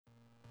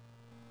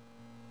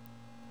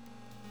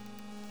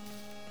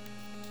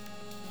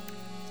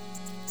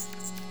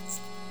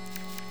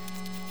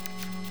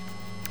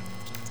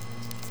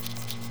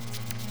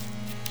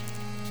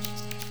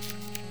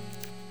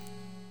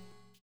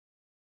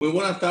Muy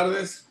buenas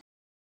tardes,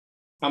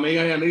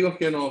 amigas y amigos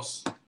que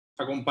nos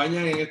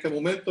acompañan en este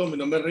momento. Mi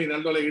nombre es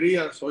Reinaldo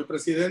Alegría, soy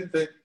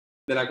presidente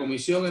de la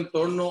Comisión en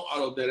torno a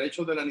los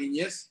derechos de la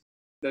niñez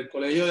del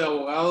Colegio de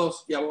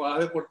Abogados y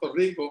Abogadas de Puerto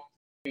Rico.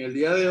 En el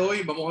día de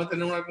hoy vamos a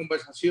tener una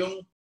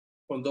conversación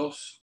con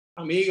dos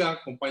amigas,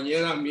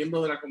 compañeras,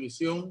 miembros de la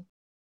Comisión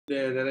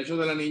de Derechos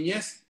de la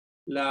Niñez,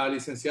 la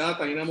licenciada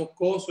Taina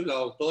Moscoso y la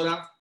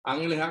doctora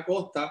Ángeles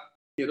Acosta.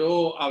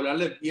 Quiero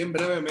hablarles bien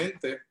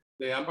brevemente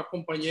de ambas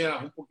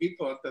compañeras un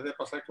poquito antes de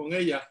pasar con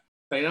ellas.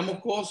 Taina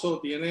Moscoso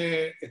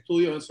tiene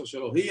estudios en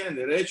sociología, en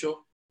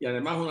derecho y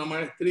además una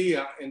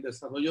maestría en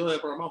desarrollo de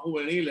programas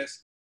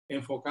juveniles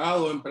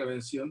enfocado en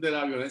prevención de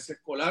la violencia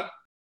escolar.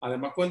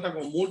 Además cuenta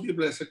con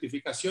múltiples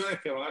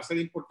certificaciones que van a ser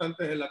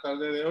importantes en la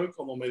tarde de hoy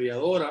como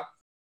mediadora,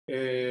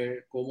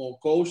 como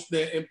coach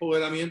de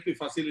empoderamiento y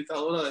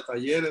facilitadora de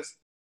talleres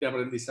de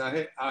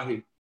aprendizaje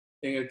ágil.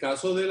 En el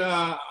caso de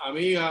la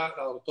amiga,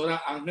 la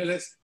doctora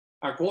Ángeles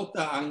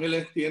Acosta,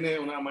 Ángeles tiene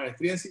una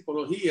maestría en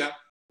psicología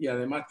y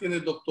además tiene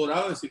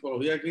doctorado en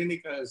psicología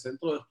clínica del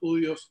Centro de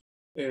Estudios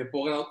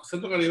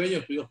Centro Caribeño de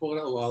Estudios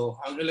Posgraduados.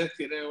 Ángeles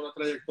tiene una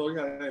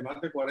trayectoria de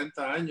más de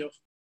 40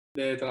 años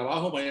de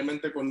trabajo,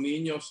 mayormente con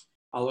niños,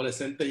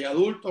 adolescentes y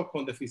adultos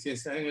con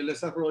deficiencias en el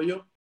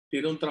desarrollo.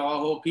 Tiene un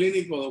trabajo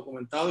clínico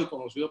documentado y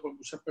conocido por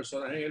muchas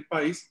personas en el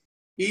país.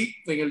 Y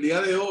en el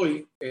día de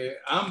hoy,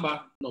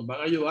 ambas nos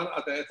van a ayudar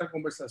a tener esta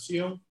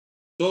conversación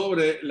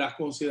sobre las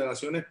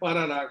consideraciones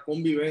para la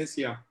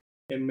convivencia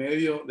en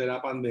medio de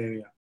la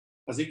pandemia.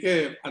 Así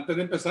que antes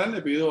de empezar,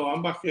 le pido a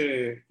ambas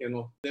que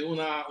nos den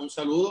un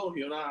saludo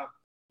y una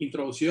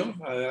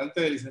introducción.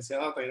 Adelante,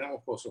 licenciada Taina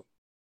Moscoso.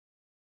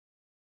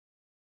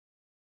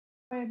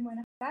 Pues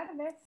buenas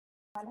tardes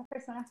a las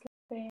personas que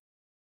estén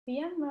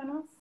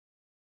viéndonos.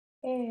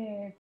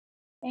 En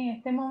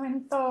este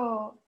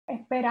momento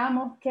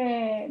esperamos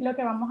que lo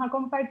que vamos a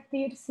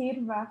compartir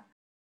sirva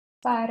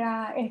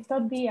para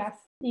estos días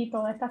y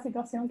toda esta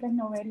situación que es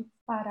novel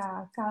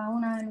para cada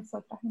una de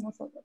nosotras y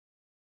nosotros.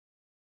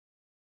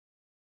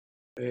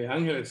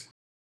 Ángeles.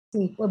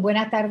 Sí, pues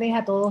buenas tardes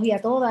a todos y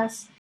a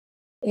todas.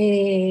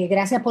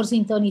 Gracias por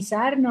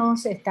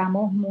sintonizarnos.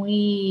 Estamos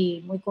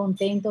muy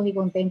contentos y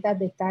contentas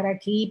de estar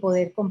aquí y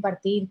poder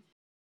compartir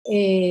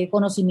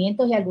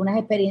conocimientos y algunas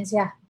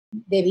experiencias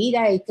de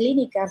vida y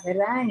clínicas,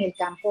 ¿verdad? En el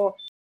campo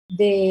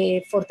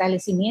de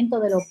fortalecimiento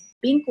de los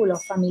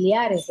vínculos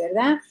familiares,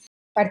 ¿verdad?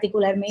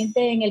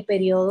 Particularmente en el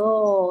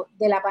periodo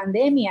de la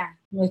pandemia.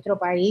 Nuestro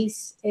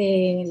país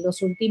en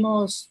los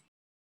últimos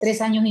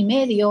 3 años y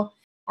medio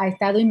ha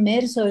estado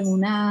inmerso en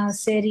una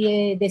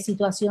serie de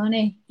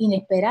situaciones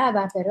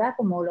inesperadas, ¿verdad?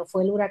 Como lo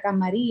fue el huracán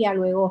María,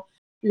 luego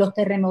los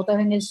terremotos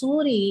en el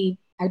sur y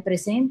al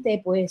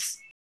presente, pues,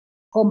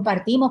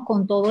 compartimos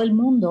con todo el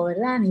mundo,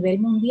 ¿verdad? A nivel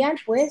mundial,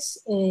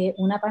 pues,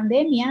 una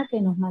pandemia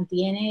que nos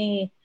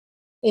mantiene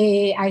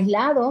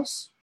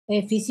aislados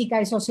física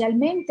y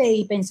socialmente,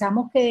 y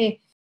pensamos que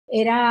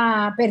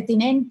era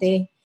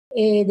pertinente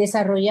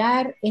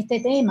desarrollar este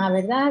tema,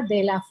 ¿verdad?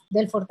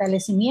 Del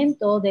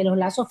fortalecimiento de los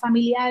lazos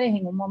familiares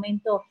en un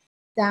momento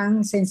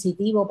tan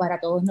sensitivo para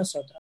todos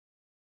nosotros.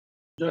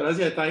 Muchas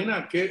gracias,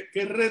 Taina.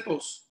 ¿Qué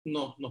retos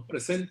nos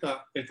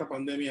presenta esta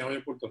pandemia hoy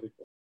en Puerto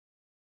Rico?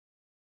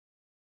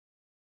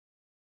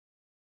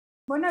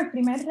 Bueno, el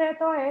primer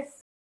reto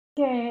es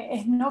que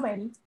es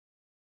novel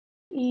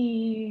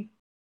y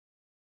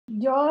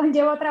yo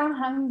llevo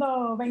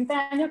trabajando 20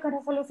 años con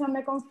resolución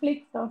de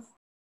conflictos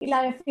y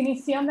la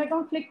definición de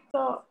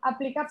conflicto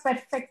aplica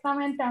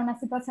perfectamente a una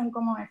situación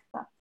como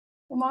esta.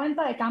 Un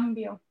momento de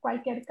cambio.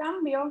 Cualquier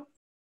cambio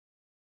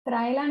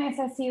trae la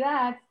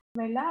necesidad,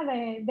 ¿verdad?,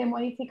 de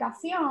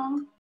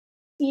modificación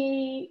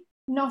y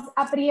nos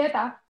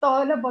aprieta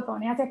todos los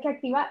botones, así que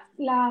activa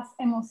las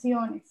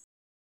emociones.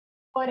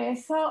 Por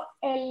eso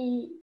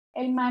el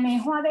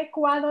manejo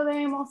adecuado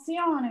de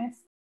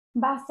emociones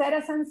va a ser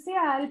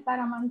esencial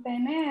para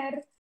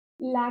mantener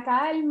la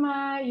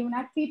calma y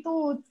una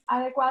actitud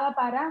adecuada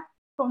para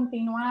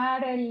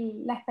continuar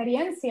la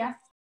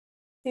experiencia,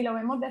 si lo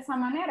vemos de esa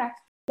manera,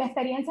 la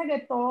experiencia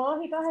que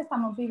todos y todas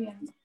estamos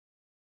viviendo.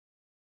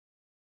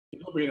 ¿Qué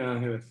opinas,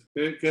 Ángeles?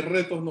 ¿Qué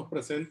retos nos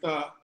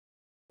presenta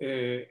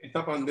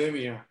esta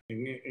pandemia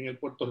en el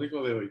Puerto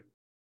Rico de hoy?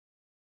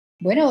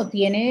 Bueno,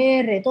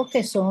 tiene retos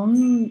que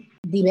son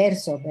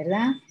diversos,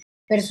 ¿verdad?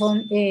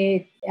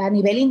 A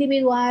nivel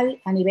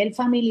individual, a nivel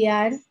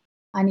familiar,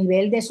 a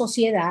nivel de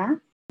sociedad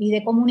y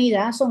de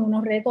comunidad son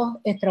unos retos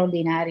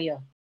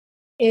extraordinarios.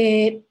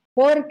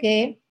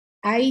 Porque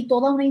hay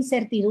toda una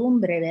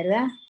incertidumbre,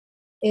 ¿verdad?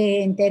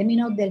 En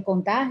términos del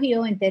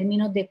contagio, en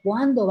términos de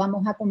cuándo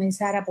vamos a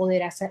comenzar a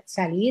poder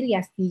salir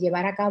y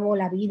llevar a cabo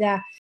la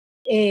vida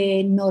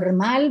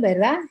normal,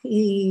 ¿verdad?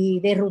 Y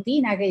de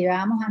rutina que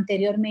llevábamos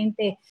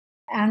anteriormente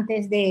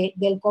antes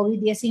del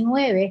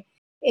COVID-19,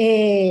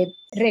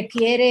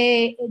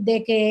 requiere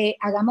de que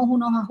hagamos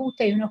unos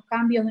ajustes y unos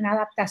cambios, unas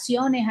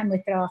adaptaciones a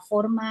nuestra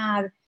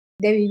forma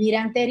de vivir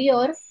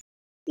anterior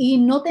y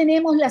no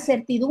tenemos la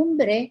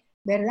certidumbre,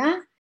 ¿verdad?,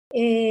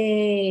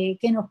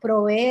 que nos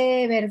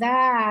provee,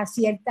 ¿verdad?,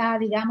 cierta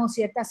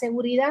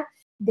seguridad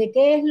de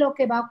qué es lo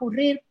que va a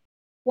ocurrir,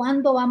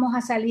 cuándo vamos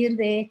a salir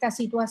de esta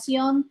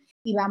situación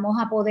y vamos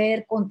a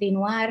poder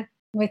continuar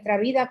nuestra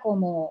vida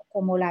como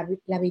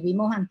la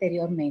vivimos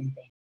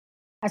anteriormente.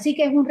 Así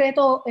que es un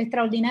reto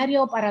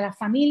extraordinario para las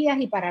familias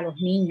y para los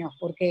niños,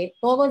 porque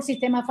todo el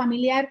sistema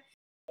familiar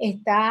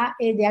está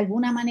de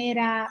alguna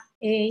manera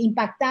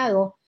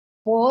impactado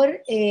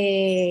por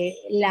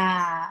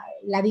la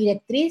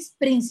directriz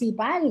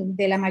principal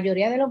de la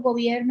mayoría de los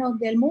gobiernos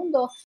del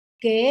mundo,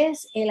 que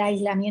es el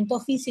aislamiento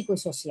físico y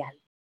social.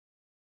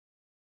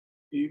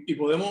 Y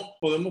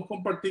podemos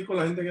compartir con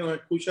la gente que nos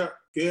escucha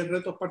qué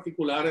retos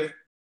particulares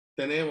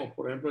tenemos,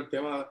 por ejemplo, el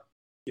tema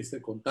que es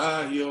el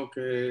contagio,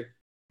 que el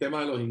tema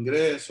de los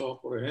ingresos,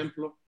 por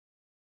ejemplo.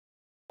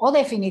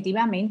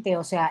 Definitivamente,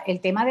 o sea,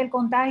 el tema del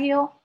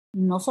contagio,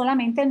 no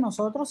solamente en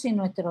nosotros, sino en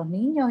nuestros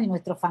niños y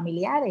nuestros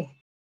familiares.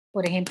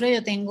 Por ejemplo,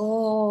 yo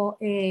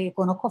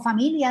conozco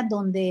familias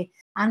donde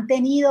han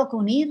tenido que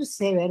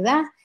unirse,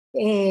 ¿verdad?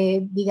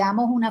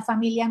 Digamos, una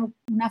familia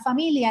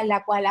en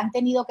la cual han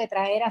tenido que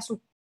traer a sus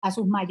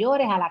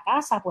mayores a la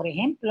casa, por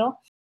ejemplo,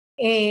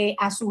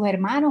 a sus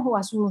hermanos o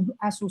a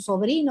sus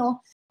sobrinos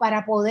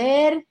para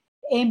poder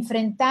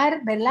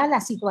enfrentar, ¿verdad?,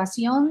 la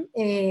situación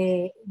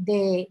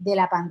de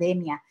la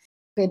pandemia.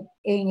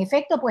 En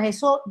efecto, pues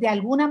eso de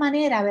alguna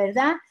manera,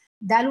 ¿verdad?,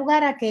 da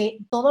lugar a que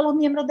todos los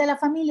miembros de la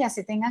familia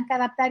se tengan que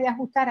adaptar y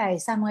ajustar a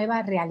esa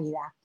nueva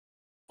realidad.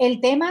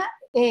 El tema,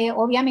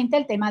 obviamente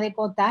el tema de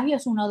contagio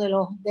es uno de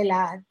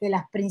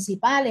las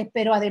principales,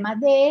 pero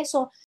además de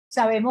eso,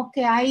 sabemos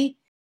que hay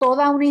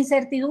toda una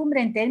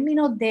incertidumbre en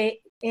términos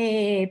de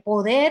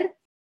poder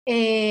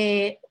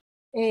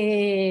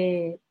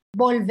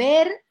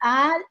volver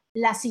a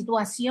la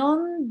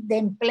situación de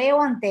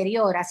empleo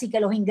anterior. Así que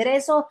los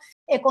ingresos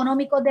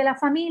económicos de la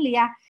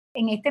familia,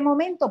 en este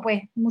momento,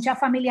 pues muchas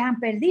familias han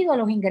perdido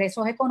los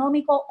ingresos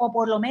económicos o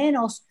por lo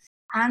menos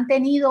han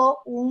tenido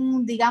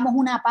digamos,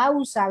 una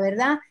pausa,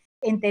 ¿verdad?,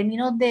 en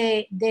términos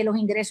de los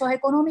ingresos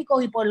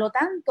económicos y por lo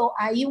tanto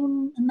hay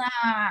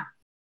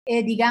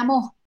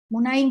digamos,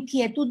 una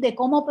inquietud de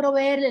cómo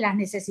proveerle las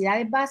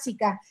necesidades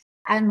básicas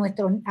a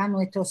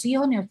nuestros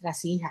hijos y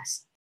nuestras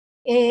hijas.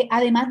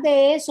 Además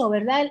de eso,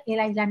 ¿verdad?, el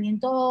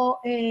aislamiento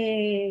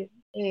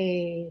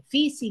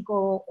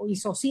físico y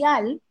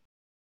social,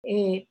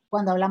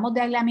 cuando hablamos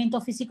de aislamiento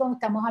físico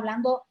estamos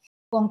hablando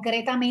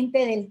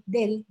concretamente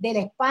del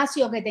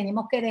espacio que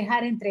tenemos que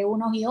dejar entre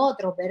unos y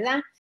otros, ¿verdad?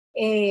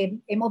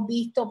 Hemos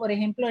visto, por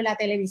ejemplo, en la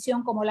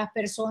televisión cómo las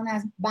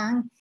personas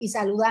van y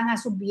saludan a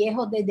sus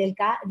viejos desde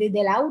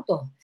el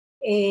auto.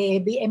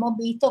 Hemos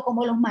visto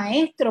cómo los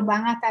maestros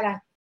van hasta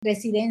las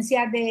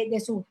residencias de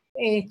sus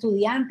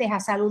estudiantes a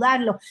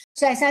saludarlos. O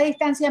sea, ese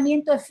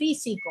distanciamiento es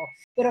físico,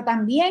 pero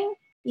también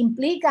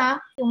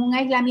implica un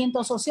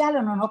aislamiento social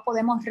o no nos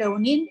podemos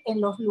reunir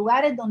en los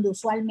lugares donde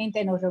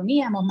usualmente nos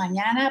reuníamos.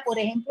 Mañana, por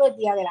ejemplo, el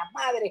Día de las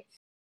Madres.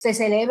 Se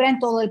celebra en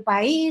todo el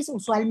país,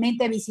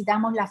 usualmente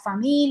visitamos la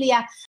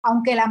familia.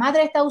 Aunque la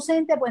madre está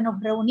ausente, pues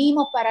nos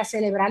reunimos para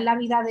celebrar la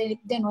vida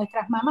de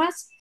nuestras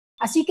mamás.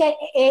 Así que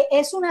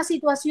es una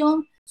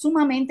situación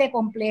sumamente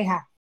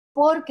compleja,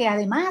 porque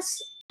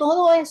además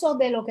todo eso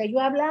de lo que yo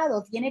he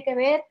hablado tiene que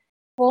ver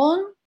con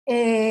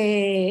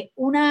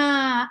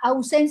una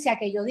ausencia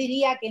que yo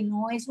diría que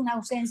no es una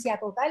ausencia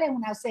total, es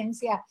una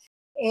ausencia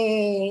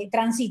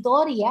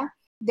transitoria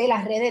de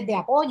las redes de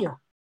apoyo.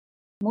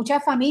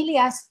 Muchas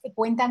familias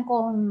cuentan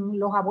con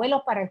los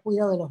abuelos para el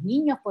cuidado de los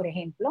niños, por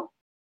ejemplo.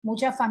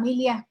 Muchas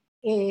familias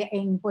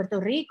en Puerto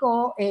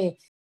Rico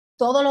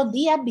todos los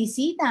días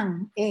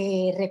visitan,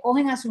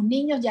 recogen a sus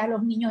niños, ya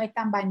los niños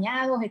están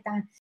bañados,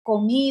 están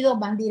comidos,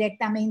 van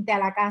directamente a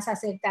la casa a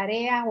hacer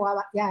tareas o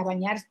a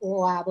bañarse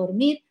o a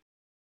dormir.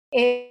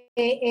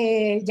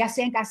 Ya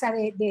sea en casa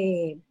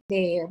de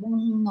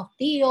unos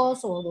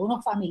tíos o de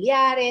unos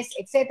familiares,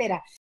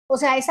 etcétera. O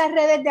sea, esas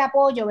redes de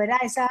apoyo, ¿verdad?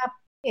 Esa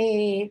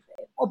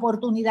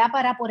oportunidad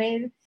para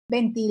poder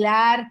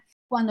ventilar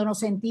cuando nos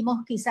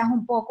sentimos quizás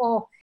un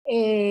poco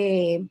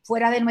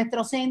fuera de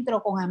nuestro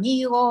centro, con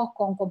amigos,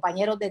 con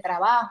compañeros de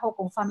trabajo,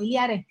 con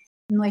familiares,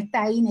 no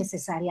está ahí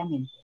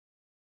necesariamente.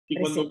 Y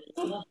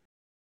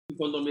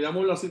cuando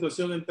miramos la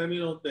situación en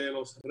términos de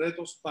los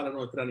retos para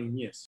nuestra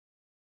niñez.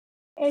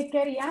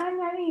 Quería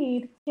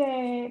añadir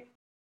que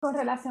con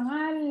relación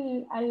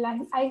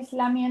al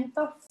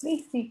aislamiento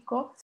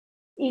físico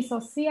y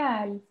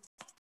social,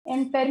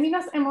 en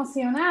términos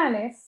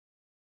emocionales,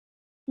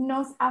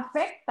 nos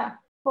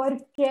afecta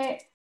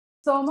porque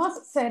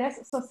somos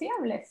seres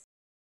sociables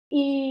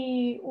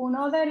y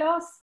uno de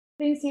los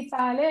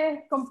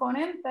principales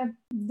componentes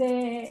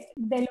de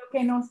lo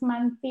que nos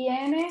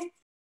mantiene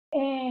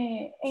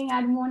en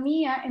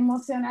armonía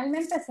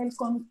emocionalmente es el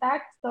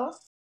contacto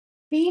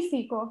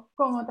físico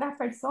con otras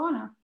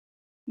personas.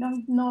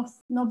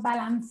 Nos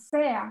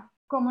balancea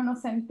cómo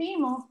nos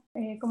sentimos,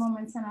 como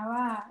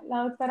mencionaba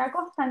la doctora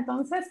Costa.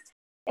 Entonces,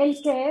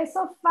 el que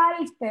eso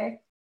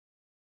falte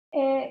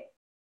nos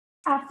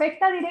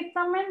afecta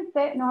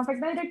directamente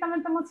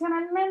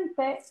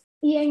emocionalmente,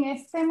 y en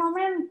este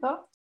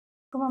momento,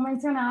 como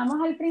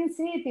mencionábamos al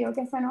principio,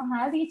 que se nos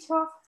ha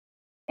dicho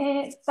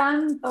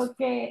tanto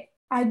que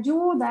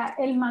ayuda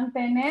el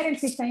mantener el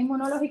sistema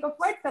inmunológico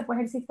fuerte, pues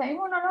el sistema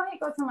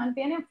inmunológico se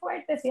mantiene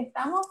fuerte si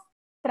estamos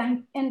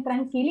en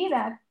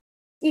tranquilidad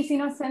y si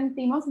nos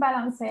sentimos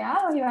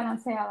balanceados y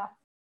balanceadas.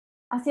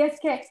 Así es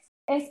que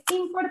es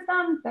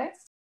importante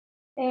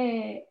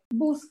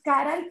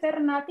buscar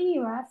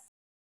alternativas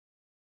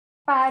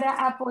para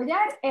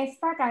apoyar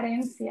esta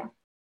carencia.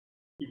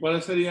 ¿Y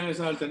cuáles serían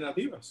esas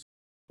alternativas?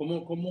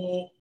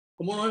 ¿Cómo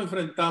nos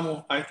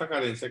enfrentamos a esta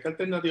carencia? ¿Qué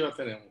alternativas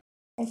tenemos?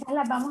 Esas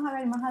las vamos a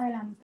ver más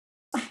adelante.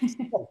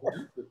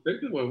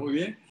 Perfecto, pues muy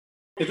bien.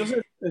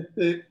 Entonces,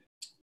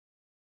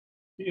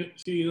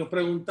 si nos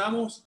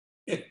preguntamos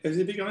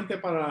específicamente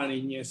para la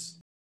niñez,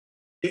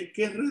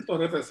 ¿qué reto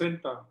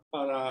representa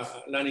para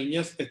la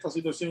niñez esta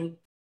situación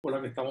por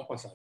la que estamos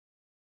pasando?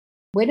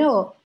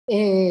 Bueno,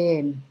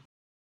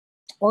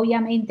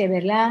 obviamente,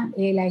 ¿verdad?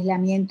 El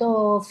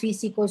aislamiento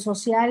físico y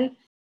social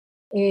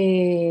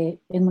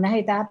en unas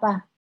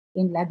etapas,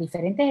 en las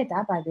diferentes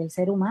etapas del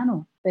ser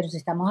humano, pero si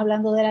estamos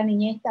hablando de la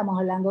niñez, estamos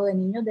hablando de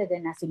niños desde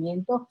el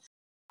nacimiento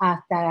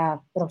hasta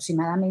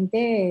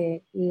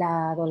aproximadamente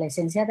la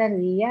adolescencia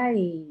tardía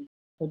y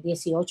los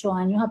 18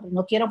 años,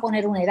 no quiero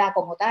poner una edad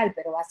como tal,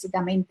 pero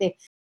básicamente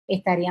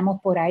estaríamos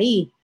por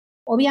ahí.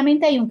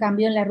 Obviamente hay un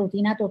cambio en la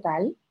rutina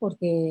total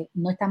porque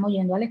no estamos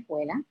yendo a la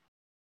escuela,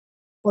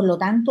 por lo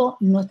tanto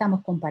no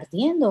estamos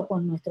compartiendo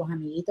con nuestros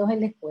amiguitos en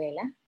la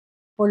escuela,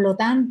 por lo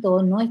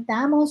tanto no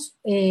estamos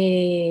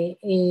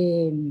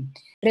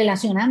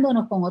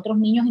relacionándonos con otros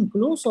niños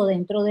incluso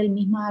dentro de la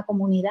misma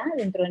comunidad,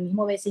 dentro del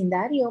mismo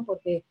vecindario,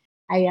 porque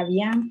ahí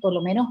por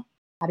lo menos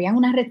habían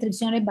unas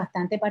restricciones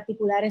bastante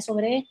particulares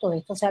sobre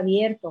esto se ha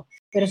abierto,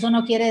 pero eso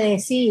no quiere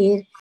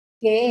decir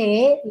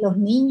que los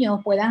niños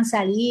puedan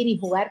salir y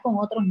jugar con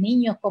otros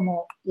niños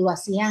como lo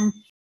hacían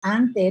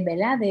antes,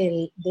 ¿verdad?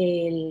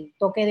 Del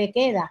toque de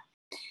queda.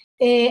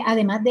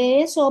 Además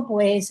de eso,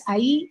 pues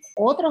hay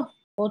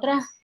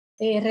otras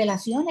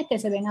relaciones que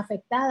se ven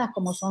afectadas,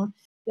 como son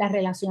las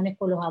relaciones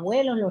con los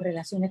abuelos, las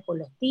relaciones con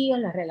los tíos,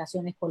 las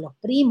relaciones con los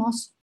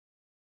primos,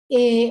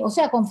 o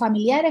sea, con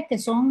familiares que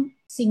son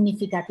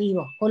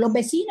significativos, con los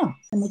vecinos,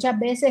 que muchas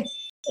veces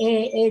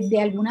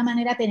de alguna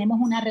manera tenemos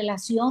una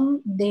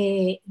relación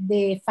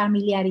de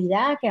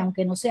familiaridad que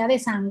aunque no sea de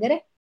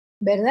sangre,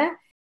 ¿verdad?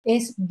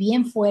 Es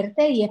bien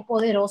fuerte y es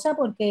poderosa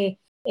porque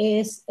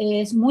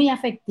es muy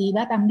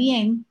afectiva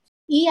también.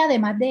 Y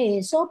además de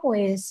eso,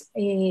 pues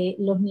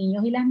los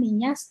niños y las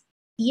niñas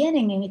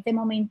tienen en este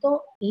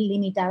momento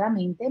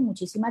limitadamente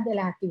muchísimas de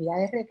las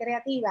actividades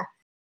recreativas,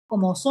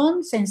 como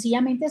son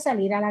sencillamente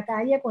salir a la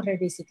calle, correr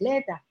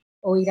bicicleta,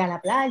 o ir a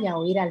la playa,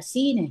 o ir al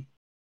cine,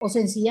 o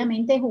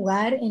sencillamente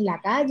jugar en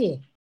la calle,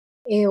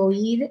 o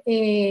ir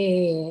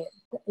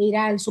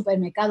al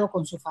supermercado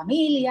con su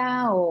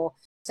familia, o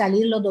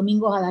salir los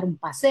domingos a dar un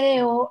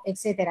paseo,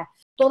 etcétera.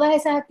 Todas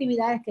esas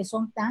actividades que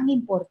son tan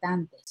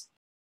importantes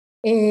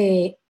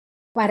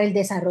para el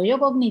desarrollo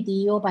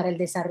cognitivo, para el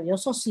desarrollo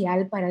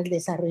social, para el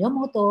desarrollo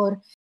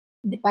motor,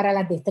 para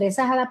las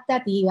destrezas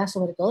adaptativas,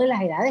 sobre todo en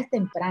las edades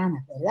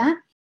tempranas, ¿verdad?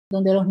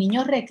 Donde los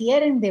niños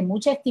requieren de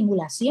mucha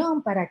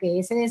estimulación para que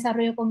ese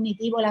desarrollo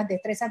cognitivo, las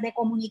destrezas de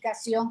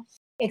comunicación,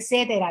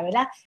 etcétera,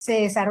 ¿verdad?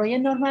 Se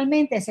desarrollen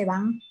normalmente, se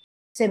van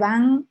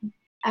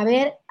a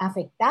ver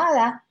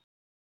afectadas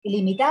y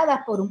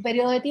limitadas por un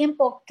periodo de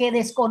tiempo que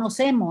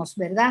desconocemos,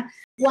 ¿verdad?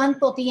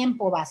 ¿Cuánto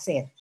tiempo va a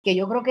ser? Que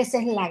yo creo que ese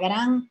es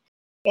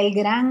el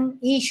gran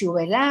issue,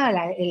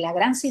 ¿verdad? La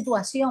gran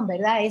situación,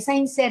 ¿verdad? Esa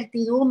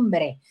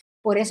incertidumbre.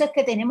 Por eso es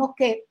que tenemos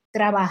que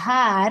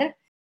trabajar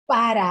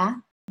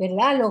para,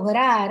 ¿verdad?,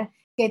 lograr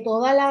que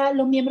todos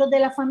los miembros de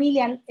la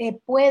familia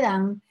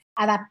puedan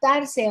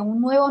adaptarse a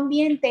un nuevo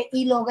ambiente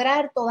y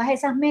lograr todas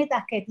esas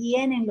metas que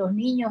tienen los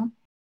niños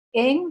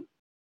en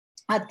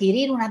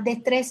adquirir unas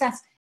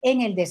destrezas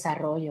en el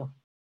desarrollo.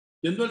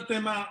 Viendo el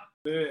tema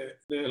de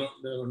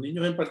los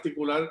niños en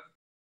particular,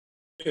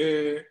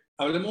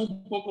 hablemos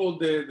un poco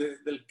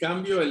del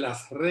cambio en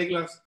las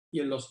reglas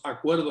y en los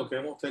acuerdos que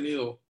hemos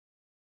tenido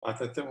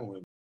hasta este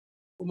momento.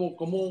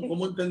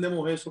 ¿Cómo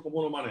entendemos eso?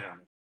 ¿Cómo lo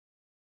manejamos?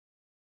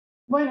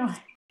 Bueno,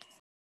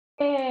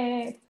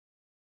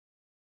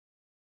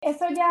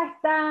 eso ya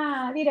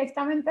está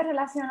directamente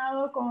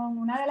relacionado con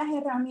una de las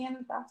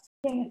herramientas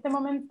que en este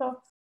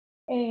momento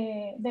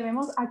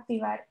debemos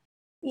activar,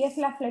 y es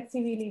la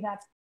flexibilidad.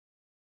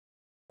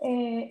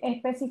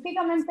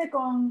 Específicamente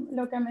con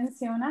lo que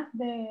mencionas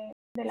de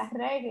las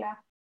reglas,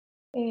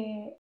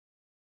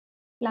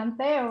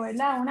 planteo,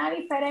 ¿verdad?, una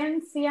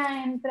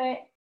diferencia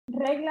entre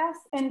reglas,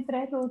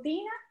 entre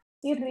rutina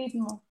y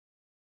ritmo.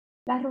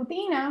 La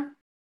rutina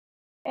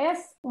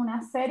es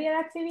una serie de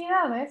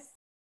actividades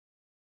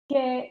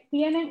que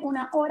tienen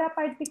una hora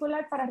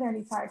particular para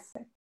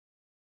realizarse.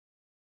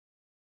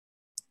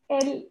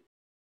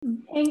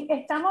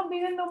 Estamos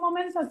viviendo un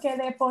momento que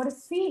de por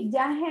sí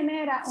ya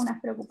genera unas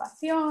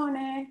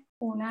preocupaciones,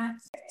 una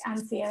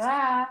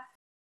ansiedad.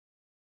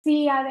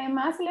 Si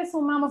además le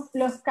sumamos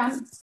los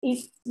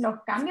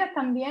cambios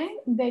también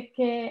de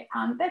que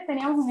antes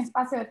teníamos un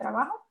espacio de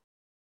trabajo,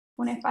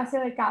 un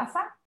espacio de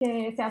casa,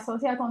 que se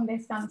asocia con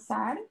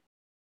descansar,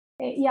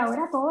 y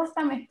ahora todo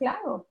está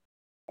mezclado.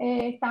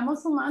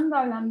 Estamos sumando,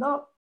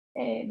 hablando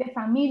de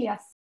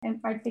familias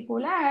en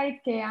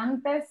particular, que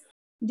antes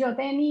yo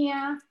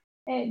tenía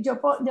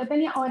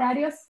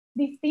horarios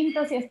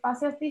distintos y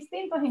espacios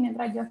distintos, y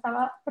mientras yo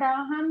estaba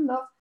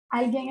trabajando,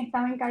 alguien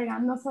estaba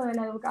encargándose de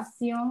la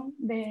educación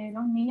de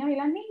los niños y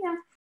las niñas.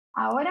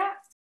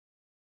 Ahora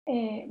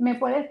me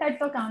puede estar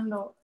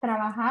tocando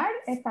trabajar,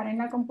 estar en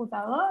la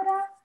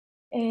computadora,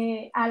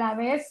 a la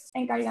vez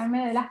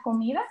encargarme de las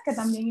comidas, que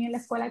también en la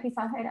escuela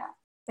quizás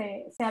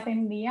se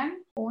atendían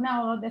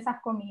una o dos de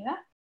esas comidas.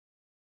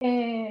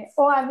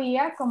 O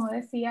había, como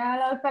decía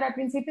la doctora al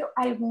principio,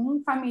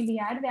 algún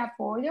familiar de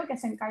apoyo que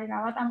se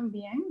encargaba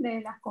también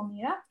de las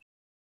comidas.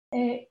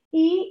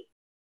 Y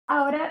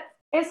ahora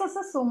eso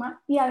se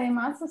suma, y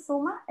además se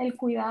suma el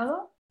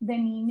cuidado de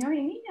niños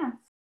y niñas.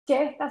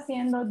 ¿Qué está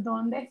haciendo?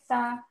 ¿Dónde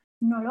está?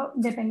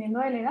 Dependiendo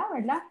de la edad,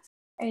 ¿verdad?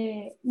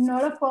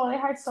 No los puedo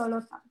dejar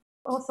solos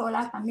o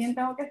solas, también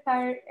tengo que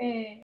estar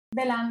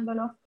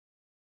velándolos.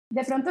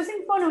 De pronto se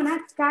impone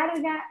una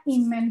carga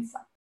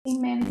inmensa.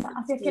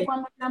 Así es que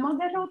cuando hablamos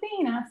de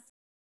rutinas,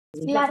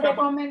 la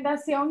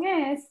recomendación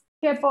es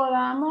que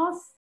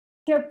podamos,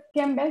 que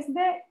en vez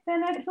de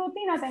tener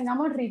rutina,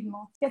 tengamos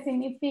ritmo, que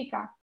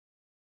significa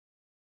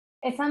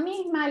esa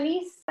misma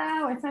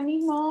lista o ese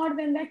mismo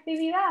orden de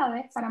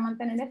actividades para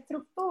mantener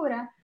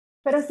estructura,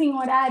 pero sin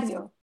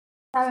horario.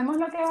 Sabemos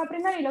lo que va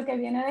primero y lo que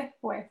viene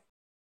después,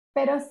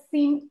 pero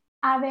sin,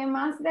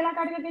 además de la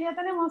carga que ya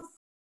tenemos,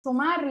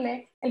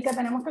 sumarle el que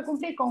tenemos que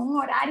cumplir con un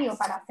horario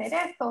para hacer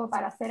esto,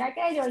 para hacer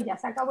aquello, y ya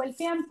se acabó el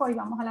tiempo y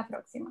vamos a la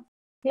próxima.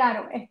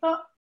 Claro, esto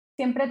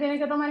siempre tiene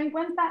que tomar en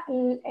cuenta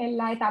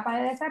la etapa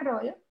de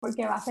desarrollo,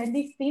 porque va a ser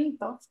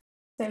distinto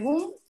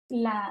según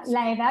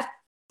la edad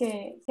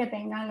que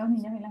tengan los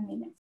niños y las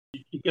niñas.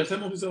 ¿Y qué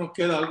hacemos si se nos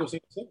queda algo sin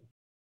hacer?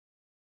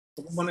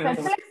 ¿Cómo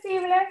manejamos?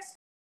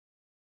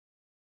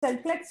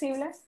 Ser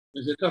flexibles.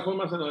 De cierta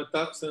forma se nos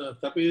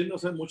está pidiendo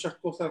hacer muchas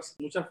cosas,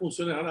 muchas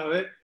funciones a la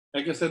vez.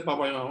 Hay que ser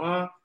papá y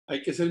mamá,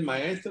 hay que ser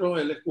maestro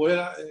en la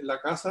escuela, en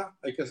la casa,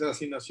 hay que hacer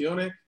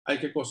asignaciones, hay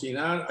que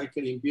cocinar, hay que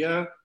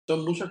limpiar.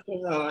 Son muchas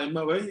cosas a la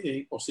misma vez y es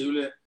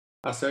imposible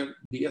hacer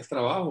 10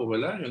 trabajos,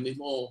 ¿verdad? En el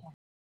mismo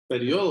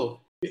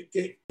periodo.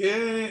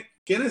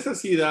 ¿Qué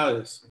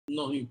necesidades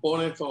nos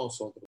impone esto a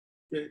nosotros?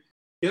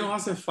 ¿Qué nos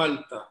hace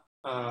falta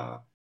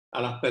a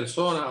las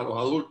personas, a los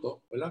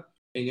adultos, ¿verdad?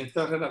 En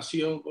esta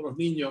relación con los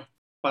niños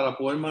para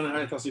poder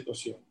manejar esta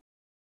situación?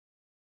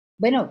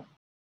 Bueno,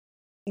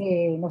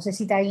 no sé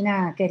si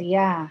Taina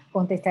quería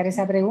contestar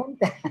esa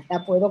pregunta,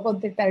 la puedo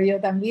contestar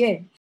yo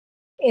también.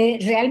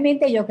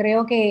 Realmente yo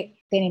creo que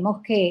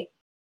tenemos que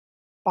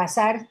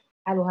pasar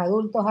a los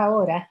adultos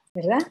ahora,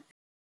 ¿verdad?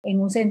 En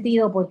un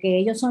sentido, porque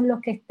ellos son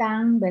los que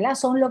están, ¿verdad?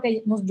 Son lo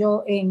que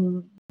yo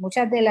en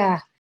muchas de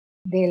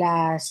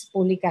las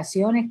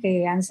publicaciones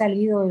que han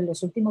salido en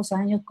los últimos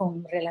años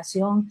con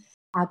relación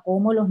a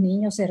cómo los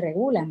niños se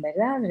regulan,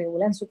 ¿verdad?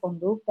 Regulan su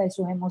conducta y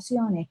sus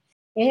emociones.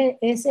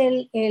 Es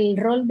el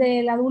rol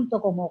del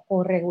adulto como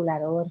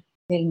corregulador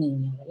del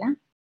niño, ¿verdad?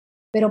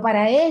 Pero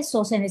para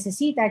eso se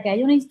necesita que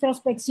haya una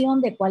introspección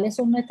de cuáles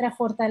son nuestras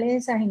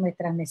fortalezas y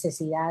nuestras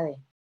necesidades.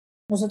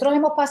 Nosotros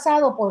hemos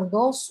pasado por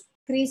 2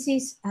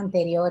 crisis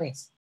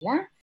anteriores,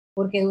 ¿verdad?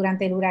 Porque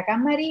durante el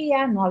huracán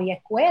María no había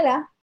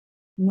escuela,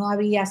 no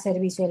había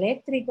servicio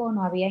eléctrico,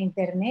 no había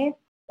internet.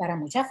 Para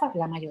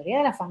la mayoría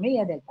de las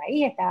familias del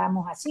país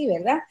estábamos así,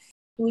 ¿verdad?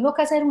 Tuvimos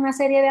que hacer una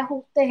serie de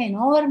ajustes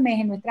enormes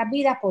en nuestras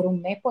vidas por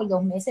 1 mes, por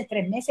 2 meses,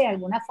 3 meses,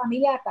 algunas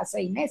familias hasta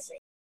 6 meses.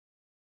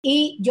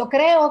 Y yo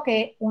creo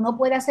que uno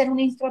puede hacer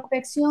una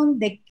introspección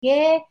de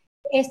qué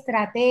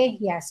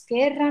estrategias,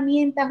 qué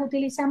herramientas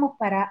utilizamos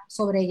para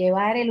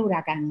sobrellevar el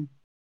huracán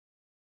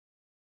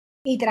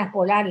y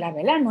traspolarla,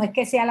 ¿verdad? No es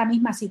que sea la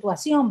misma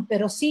situación,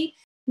 pero sí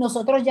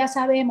nosotros ya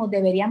sabemos,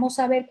 deberíamos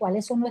saber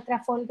cuáles son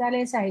nuestras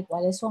fortalezas y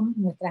cuáles son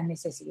nuestras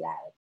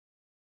necesidades.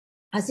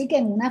 Así que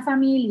en una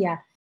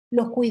familia,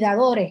 los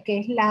cuidadores, que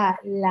es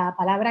la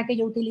palabra que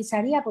yo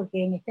utilizaría,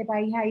 porque en este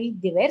país hay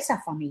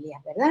diversas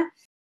familias, ¿verdad?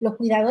 Los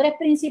cuidadores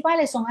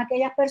principales son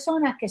aquellas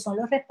personas que son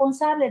los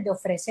responsables de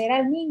ofrecer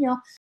al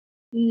niño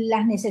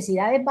las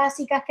necesidades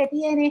básicas que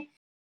tiene,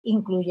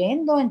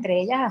 incluyendo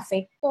entre ellas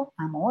afecto,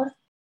 amor,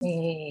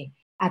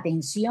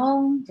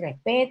 atención,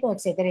 respeto,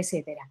 etcétera,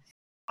 etcétera.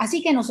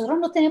 Así que nosotros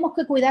nos tenemos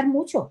que cuidar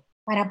mucho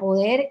para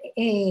poder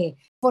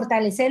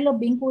fortalecer los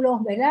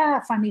vínculos,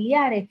 ¿verdad?,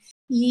 familiares.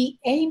 Y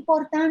es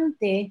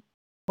importante,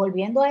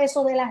 volviendo a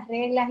eso de las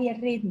reglas y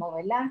el ritmo,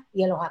 ¿verdad?,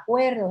 y a los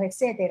acuerdos,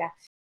 etcétera,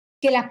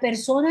 que las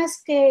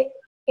personas que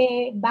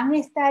van a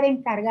estar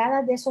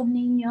encargadas de esos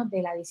niños,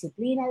 de la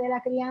disciplina y de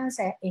la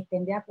crianza,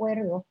 estén de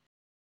acuerdo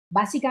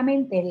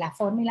básicamente en la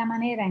forma y la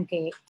manera en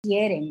que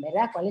quieren,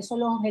 ¿verdad? Cuáles son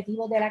los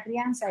objetivos de la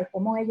crianza y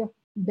cómo ellos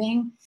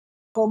ven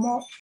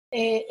cómo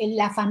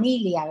la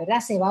familia, ¿verdad?,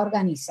 se va a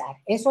organizar.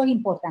 Eso es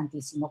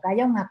importantísimo, que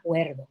haya un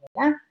acuerdo,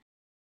 ¿verdad?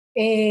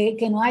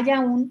 Que no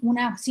haya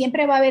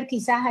siempre va a haber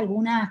quizás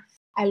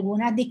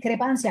algunas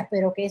discrepancias,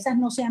 pero que esas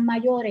no sean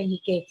mayores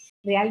y que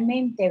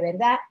realmente,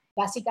 ¿verdad?,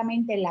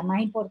 básicamente las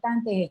más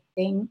importantes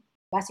estén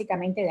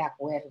básicamente de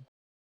acuerdo.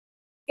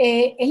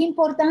 Es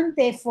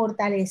importante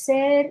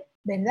fortalecer,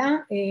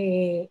 ¿verdad?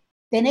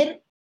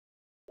 Tener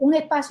un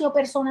espacio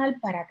personal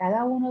para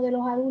cada uno de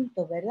los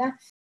adultos, ¿verdad?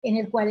 En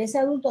el cual ese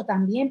adulto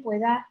también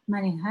pueda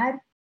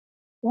manejar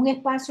un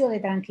espacio de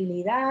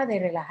tranquilidad, de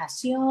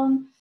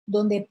relajación,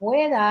 donde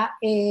pueda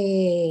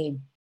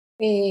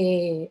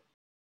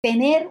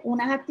tener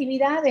unas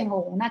actividades o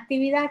una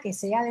actividad que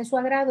sea de su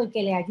agrado y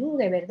que le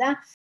ayude, ¿verdad?,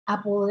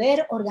 a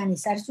poder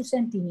organizar sus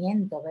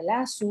sentimientos,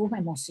 ¿verdad?, sus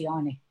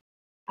emociones.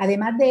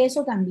 Además de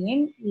eso,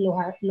 también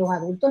los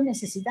adultos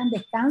necesitan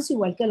descanso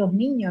igual que los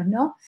niños,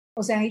 ¿no?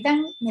 O sea,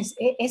 necesitan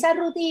esa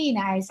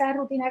rutina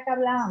que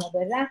hablábamos,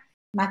 ¿verdad?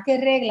 Más que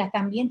reglas,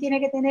 también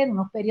tiene que tener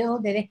unos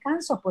periodos de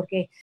descanso,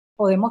 porque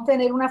podemos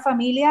tener una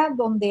familia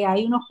donde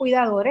hay unos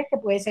cuidadores, que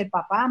puede ser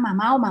papá,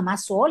 mamá o mamá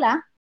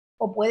sola,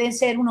 o pueden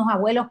ser unos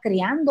abuelos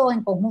criando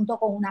en conjunto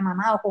con una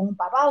mamá o con un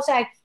papá. O sea,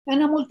 hay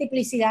una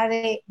multiplicidad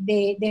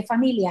de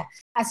familias.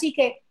 Así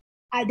que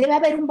debe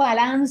haber un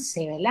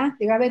balance, ¿verdad?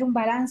 Debe haber un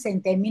balance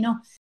en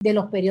términos de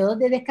los periodos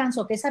de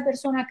descanso que esa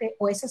persona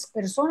o esas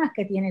personas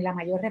que tienen la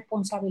mayor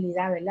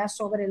responsabilidad, ¿verdad?,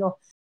 sobre los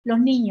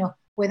niños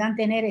puedan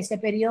tener ese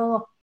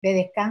periodo de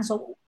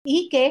descanso,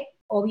 y que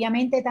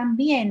obviamente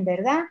también,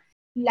 ¿verdad?,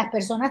 las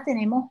personas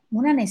tenemos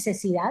una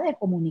necesidad de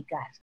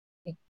comunicar,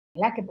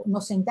 ¿verdad? Que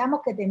nos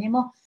sentamos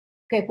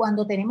que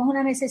cuando tenemos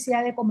una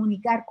necesidad de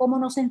comunicar cómo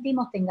nos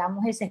sentimos,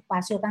 tengamos ese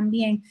espacio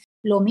también.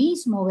 Lo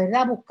mismo,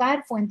 ¿verdad?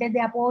 Buscar fuentes de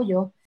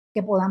apoyo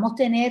que podamos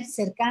tener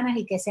cercanas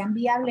y que sean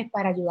viables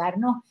para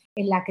ayudarnos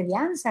en la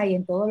crianza y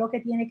en todo lo que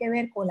tiene que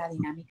ver con la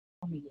dinámica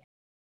familiar.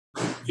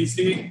 Y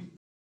si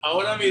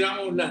ahora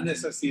miramos las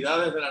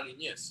necesidades de la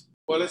niñez,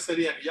 ¿cuáles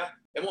serían? Ya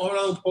hemos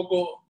hablado un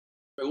poco,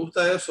 me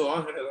gusta eso,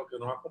 Ángeles, lo que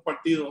nos ha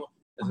compartido,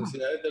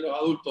 necesidades de los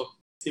adultos.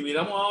 Si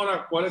miramos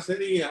ahora, ¿cuáles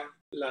serían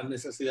las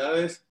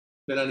necesidades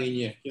de la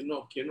niñez? ¿Quién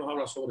nos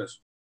habla sobre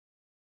eso?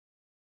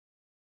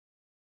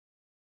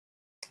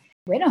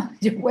 Bueno,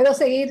 yo puedo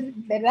seguir,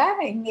 ¿verdad?,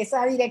 en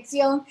esa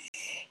dirección.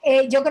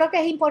 Yo creo que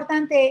es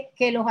importante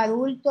que a los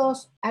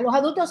adultos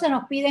se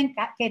nos piden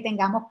que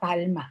tengamos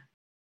calma,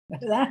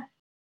 ¿verdad?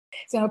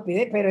 Se nos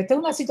pide, pero esto es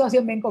una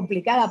situación bien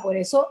complicada. Por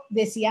eso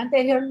decía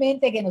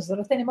anteriormente que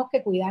nosotros tenemos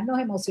que cuidarnos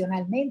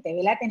emocionalmente,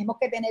 ¿verdad? Tenemos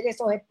que tener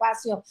esos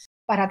espacios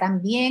para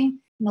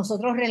también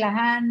nosotros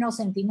relajarnos,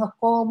 sentirnos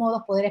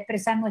cómodos, poder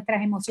expresar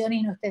nuestras emociones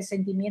y nuestros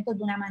sentimientos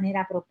de una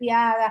manera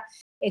apropiada,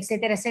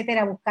 etcétera,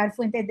 etcétera, buscar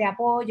fuentes de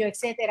apoyo,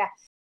 etcétera,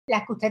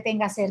 las que usted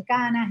tenga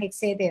cercanas,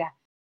 etcétera.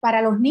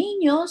 Para los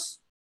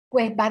niños,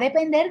 pues va a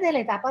depender de la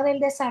etapa del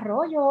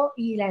desarrollo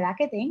y la edad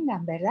que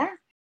tengan, ¿verdad?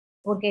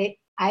 Porque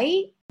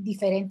hay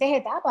diferentes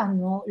etapas,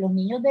 ¿no? Los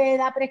niños de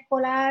edad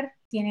preescolar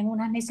tienen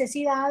unas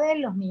necesidades,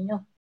 los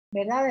niños,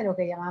 ¿verdad?, de lo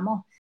que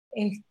llamamos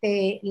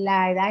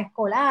la edad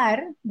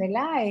escolar,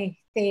 ¿verdad?,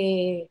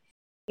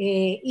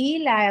 y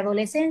la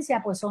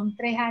adolescencia, pues son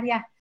 3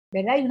 áreas,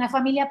 ¿verdad? Y una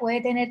familia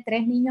puede tener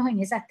 3 niños en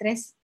esas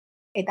 3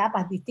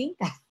 etapas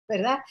distintas,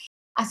 ¿verdad?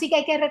 Así que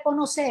hay que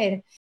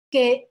reconocer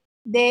que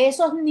de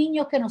esos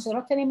niños que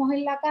nosotros tenemos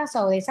en la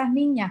casa o de esas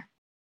niñas,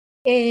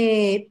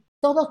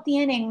 todos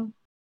tienen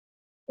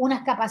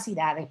unas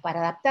capacidades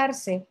para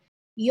adaptarse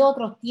y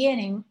otros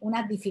tienen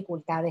unas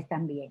dificultades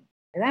también,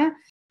 ¿verdad?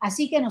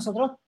 Así que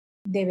nosotros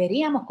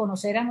deberíamos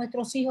conocer a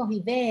nuestros hijos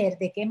y ver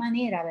de qué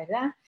manera,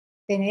 ¿verdad?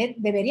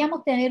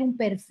 Deberíamos tener un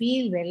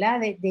perfil,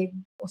 ¿verdad?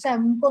 O sea,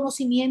 un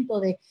conocimiento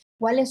de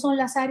cuáles son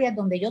las áreas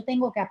donde yo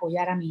tengo que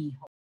apoyar a mi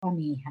hijo o a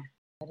mi hija,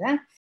 ¿verdad?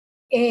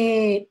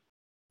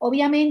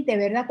 Obviamente,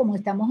 ¿verdad? Como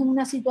estamos en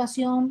una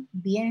situación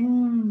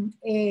bien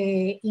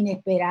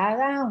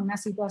inesperada, una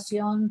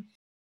situación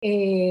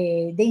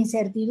de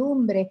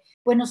incertidumbre,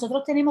 pues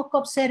nosotros tenemos que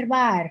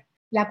observar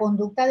la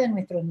conducta de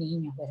nuestros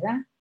niños, ¿verdad?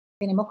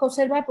 Tenemos que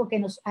observar porque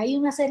hay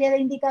una serie de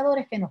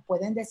indicadores que nos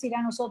pueden decir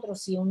a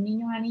nosotros si un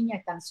niño o una niña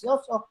está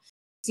ansioso,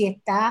 si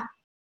está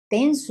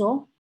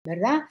tenso,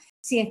 ¿verdad?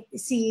 Si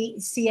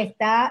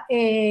está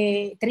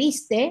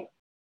triste,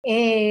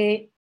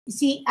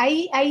 si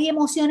hay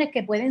emociones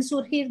que pueden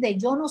surgir de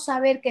yo no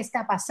saber qué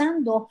está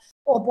pasando,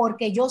 o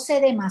porque yo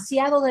sé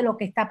demasiado de lo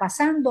que está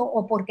pasando,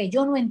 o porque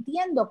yo no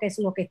entiendo qué es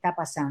lo que está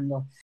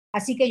pasando.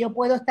 Así que yo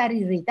puedo estar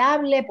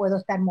irritable, puedo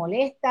estar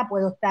molesta,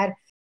 puedo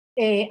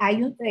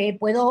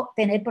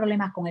tener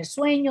problemas con el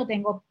sueño,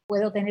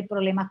 puedo tener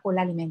problemas con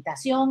la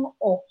alimentación,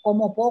 o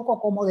como poco,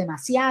 como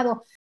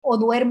demasiado, o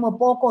duermo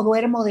poco,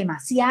 duermo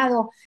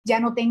demasiado, ya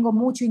no tengo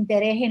mucho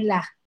interés en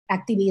las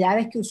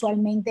actividades que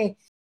usualmente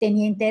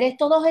tenía interés.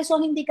 Todos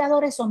esos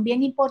indicadores son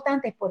bien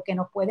importantes porque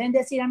nos pueden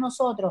decir a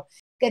nosotros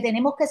que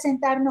tenemos que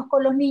sentarnos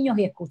con los niños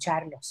y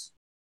escucharlos,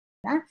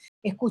 ¿verdad?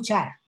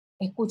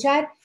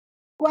 Escuchar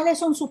cuáles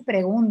son sus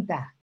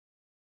preguntas,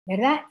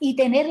 ¿verdad? Y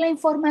tener la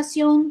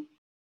información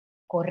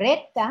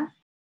correcta,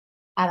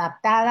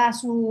 adaptada a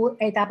su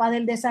etapa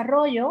del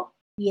desarrollo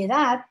y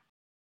edad,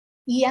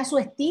 y a su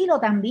estilo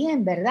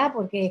también, ¿verdad?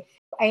 Porque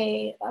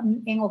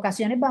en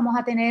ocasiones vamos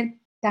a tener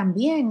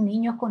también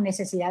niños con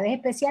necesidades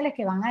especiales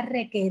que van a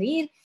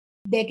requerir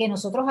de que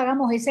nosotros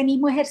hagamos ese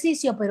mismo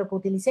ejercicio, pero que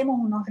utilicemos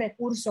unos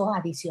recursos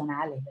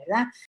adicionales,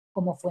 ¿verdad?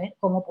 Como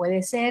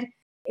puede ser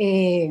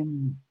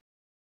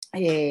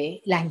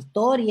las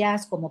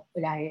historias, como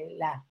las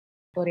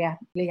historias,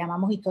 le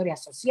llamamos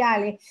historias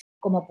sociales,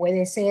 como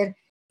puede ser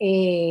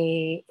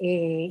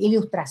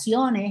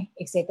ilustraciones,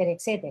 etcétera,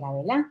 etcétera,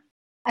 ¿verdad?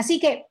 Así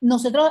que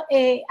nosotros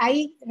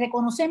ahí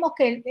reconocemos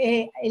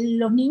que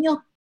los niños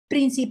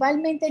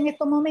principalmente en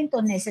estos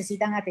momentos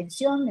necesitan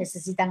atención,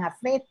 necesitan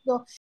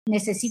afecto,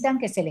 necesitan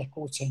que se les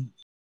escuchen,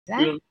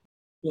 ¿verdad?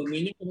 Los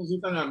niños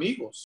necesitan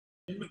amigos.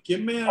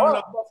 ¿Quién me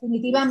habla?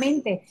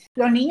 Definitivamente.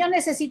 Los niños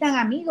necesitan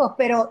amigos,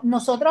 pero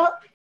nosotros,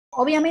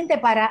 obviamente,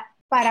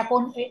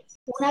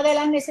 una de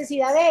las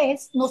necesidades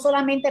es no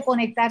solamente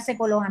conectarse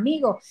con los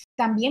amigos,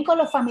 también con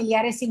los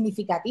familiares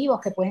significativos,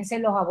 que pueden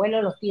ser los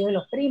abuelos, los tíos y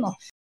los primos.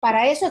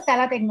 Para eso está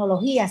la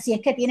tecnología, si es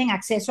que tienen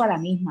acceso a la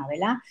misma,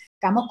 ¿verdad?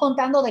 Estamos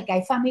contando de que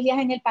hay familias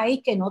en el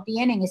país que no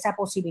tienen esa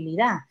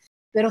posibilidad,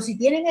 pero si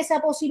tienen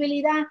esa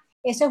posibilidad,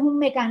 ese es un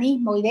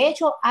mecanismo. Y de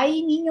hecho,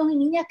 hay niños y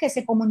niñas que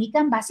se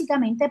comunican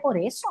básicamente por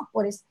eso,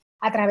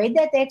 a través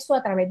de texto,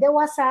 a través de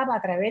WhatsApp,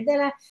 a través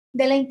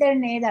de la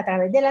Internet, a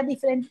través de las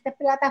diferentes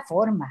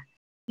plataformas.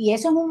 Y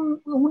eso es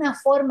una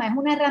forma, es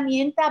una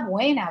herramienta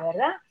buena,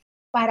 ¿verdad?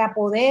 Para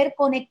poder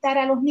conectar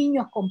a los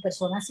niños con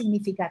personas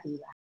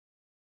significativas.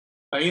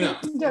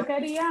 Aina. Yo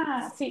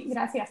quería, sí,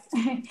 gracias.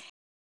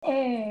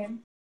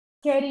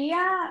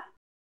 Quería,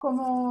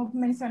 como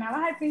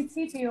mencionabas al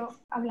principio,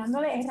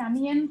 hablando de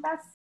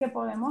herramientas que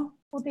podemos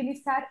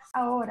utilizar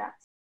ahora,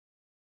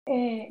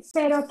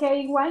 pero que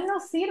igual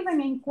nos sirven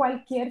en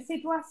cualquier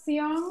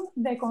situación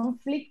de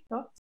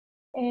conflicto,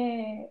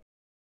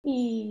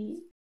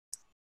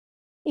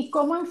 y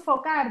cómo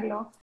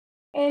enfocarlo.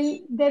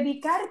 El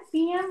dedicar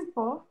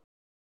tiempo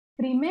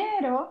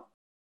primero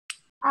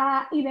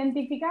a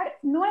identificar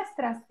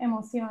nuestras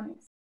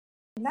emociones,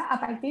 ¿verdad? A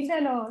partir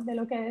de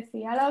lo que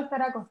decía la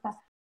doctora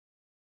Costa.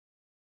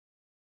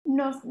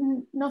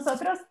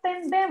 Nosotros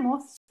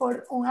tendemos,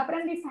 por un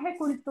aprendizaje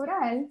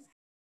cultural,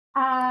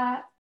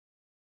 a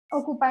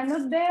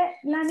ocuparnos de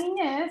la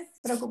niñez,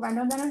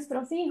 preocuparnos de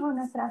nuestros hijos,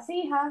 nuestras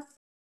hijas,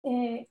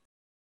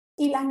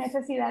 y las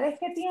necesidades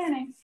que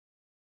tienen.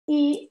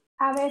 Y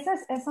a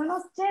veces eso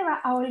nos lleva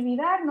a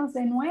olvidarnos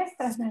de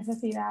nuestras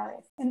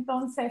necesidades.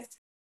 Entonces,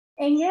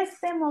 en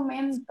este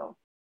momento,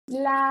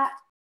 la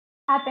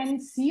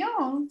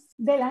atención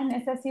de las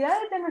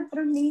necesidades de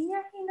nuestros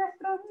niñas y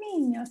nuestros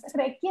niños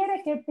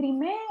requiere que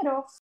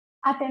primero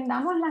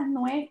atendamos las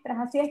nuestras.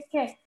 Así es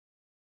que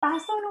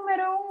paso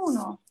número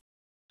uno,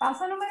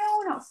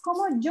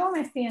 ¿cómo yo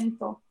me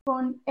siento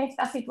con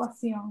esta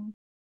situación?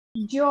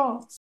 Yo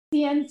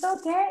siento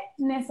que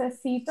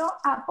necesito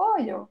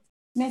apoyo,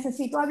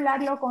 necesito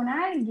hablarlo con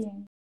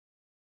alguien.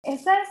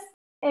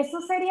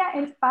 Eso sería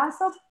el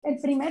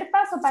primer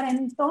paso para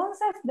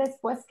entonces,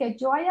 después que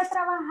yo haya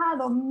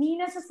trabajado mi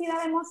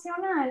necesidad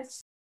emocional,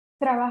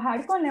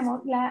 trabajar con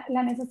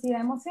la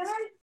necesidad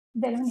emocional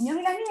de los niños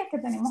y las niñas que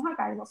tenemos a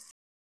cargo.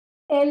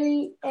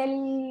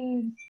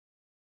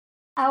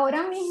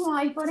 Ahora mismo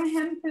hay, por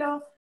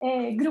ejemplo,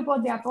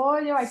 grupos de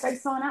apoyo,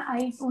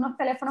 hay unos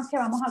teléfonos que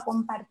vamos a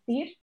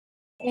compartir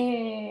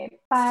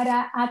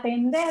para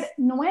atender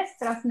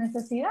nuestras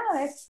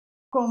necesidades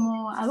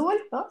como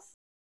adultos,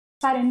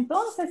 para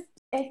entonces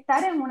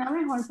estar en una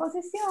mejor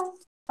posición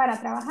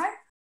para trabajar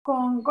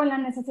con las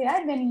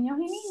necesidades de niños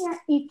y niñas,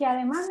 y que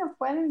además nos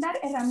pueden dar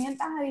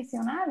herramientas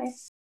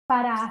adicionales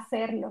para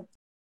hacerlo.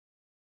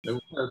 Me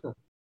gusta eso.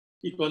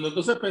 Y cuando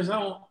entonces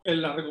pensamos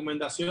en las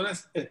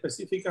recomendaciones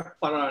específicas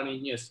para la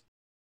niñez,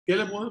 ¿qué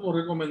le podemos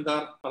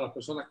recomendar a las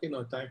personas que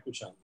nos están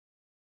escuchando?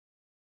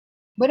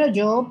 Bueno,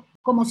 yo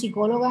como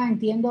psicóloga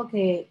entiendo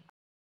que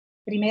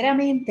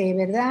primeramente,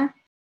 ¿verdad?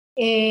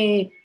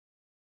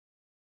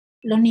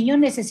 Los niños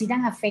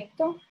necesitan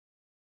afecto,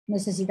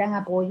 necesitan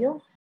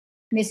apoyo,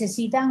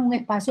 necesitan un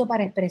espacio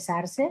para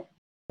expresarse,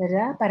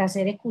 ¿verdad? Para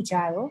ser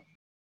escuchados.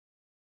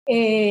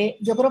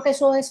 Yo creo que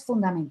eso es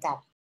fundamental.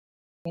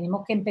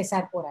 Tenemos que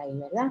empezar por ahí,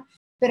 ¿verdad?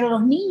 Pero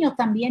los niños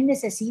también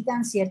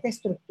necesitan cierta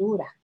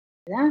estructura,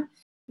 ¿verdad?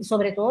 Y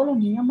sobre todo los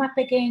niños más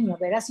pequeños,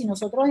 ¿verdad? Si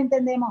nosotros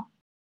entendemos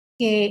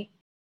que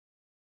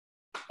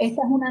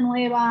esta es una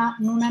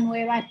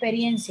nueva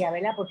experiencia,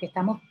 ¿verdad? Porque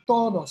estamos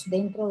todos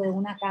dentro de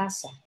una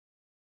casa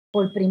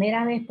por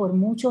primera vez por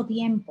mucho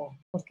tiempo,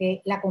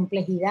 porque la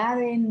complejidad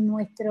de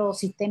nuestro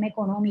sistema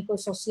económico y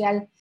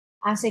social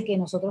hace que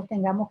nosotros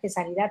tengamos que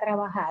salir a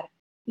trabajar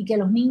y que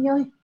los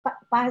niños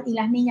y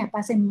las niñas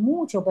pasen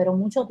mucho, pero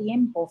mucho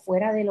tiempo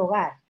fuera del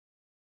hogar.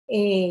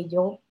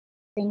 Yo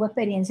tengo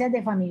experiencias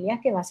de familias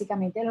que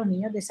básicamente los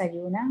niños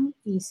desayunan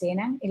y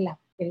cenan en los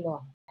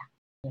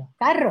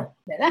carros,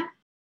 ¿verdad?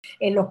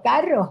 En los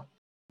carros.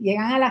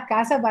 Llegan a las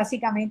casas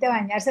básicamente a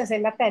bañarse, a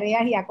hacer las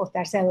tareas y a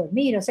acostarse a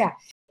dormir. O sea,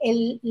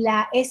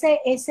 ese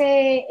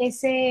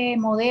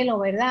modelo,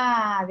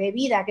 ¿verdad?, de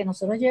vida que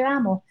nosotros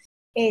llevamos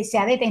se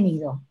ha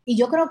detenido. Y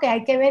yo creo que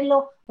hay que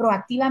verlo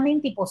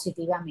proactivamente y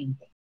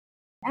positivamente,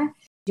 ¿verdad?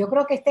 Yo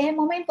creo que este es el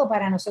momento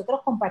para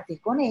nosotros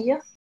compartir con ellos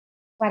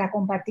para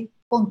compartir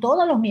con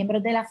todos los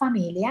miembros de la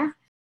familia,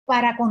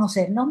 para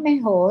conocernos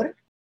mejor,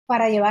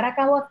 para llevar a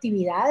cabo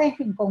actividades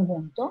en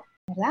conjunto,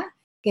 ¿verdad?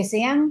 Que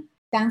sean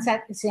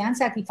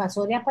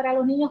satisfactorias para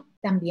los niños,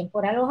 también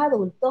para los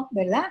adultos,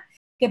 ¿verdad?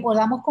 Que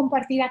podamos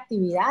compartir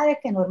actividades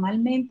que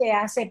normalmente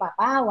hace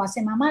papá o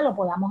hace mamá, lo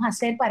podamos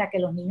hacer para que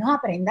los niños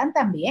aprendan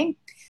también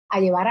a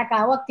llevar a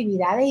cabo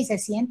actividades y se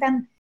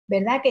sientan,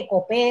 ¿verdad? Que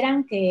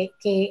cooperan, que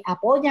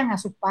apoyan a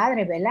sus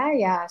padres, ¿verdad?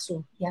 Y a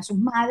sus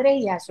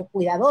madres y a sus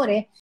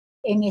cuidadores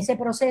en ese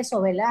proceso,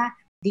 ¿verdad?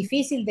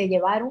 Difícil de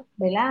llevar,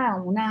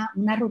 ¿verdad?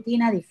 Una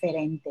rutina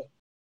diferente.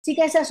 Así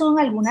que esas son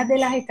algunas de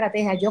las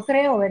estrategias. Yo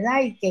creo, ¿verdad?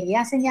 Y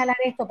quería señalar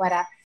esto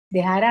para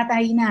dejar a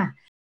Taina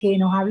que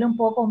nos hable un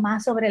poco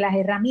más sobre las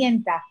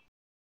herramientas,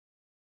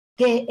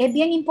 que es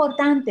bien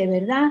importante,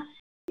 ¿verdad?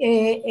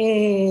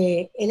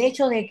 El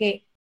hecho de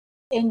que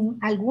en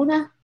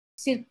algunas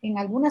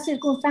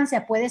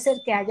circunstancias puede ser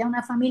que haya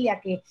una familia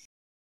que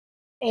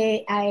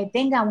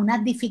tenga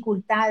unas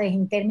dificultades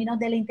en términos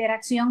de la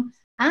interacción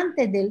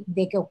antes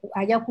de que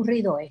haya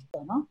ocurrido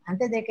esto, ¿no?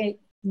 Antes de que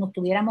nos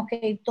tuviéramos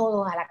que ir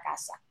todos a la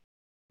casa,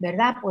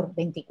 ¿verdad? Por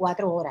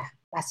 24 horas,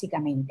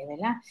 básicamente,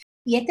 ¿verdad?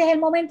 Y este es el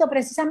momento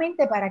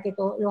precisamente para que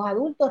los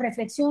adultos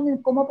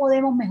reflexionen cómo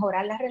podemos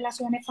mejorar las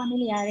relaciones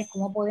familiares,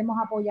 cómo podemos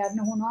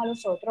apoyarnos unos a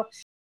los otros,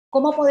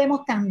 cómo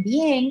podemos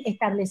también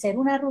establecer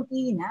una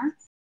rutina,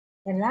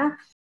 ¿verdad?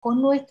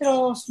 Con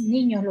nuestros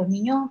niños. Los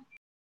niños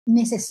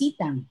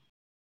necesitan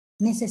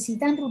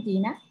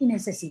rutina y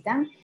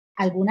necesitan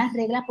algunas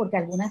reglas porque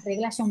algunas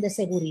reglas son de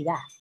seguridad.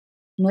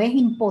 No es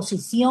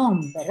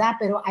imposición, ¿verdad?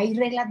 Pero hay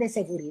reglas de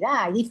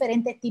seguridad, hay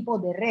diferentes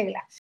tipos de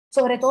reglas.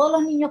 Sobre todo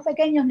los niños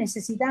pequeños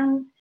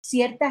necesitan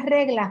ciertas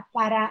reglas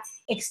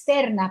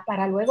externas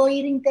para luego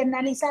ir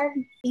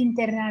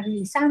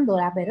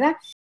internalizándolas, ¿verdad?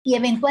 Y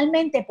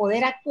eventualmente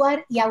poder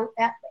actuar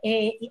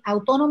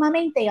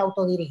autónomamente y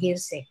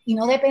autodirigirse y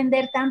no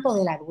depender tanto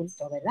del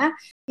adulto, ¿verdad?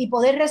 Y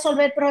poder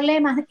resolver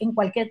problemas en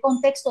cualquier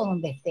contexto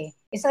donde esté.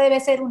 Ese debe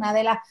ser uno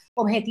de los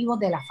objetivos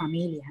de la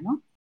familia,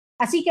 ¿no?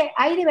 Así que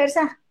hay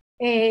diversas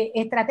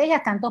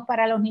estrategias, tanto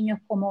para los niños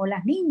como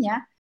las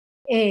niñas.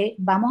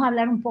 Vamos a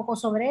hablar un poco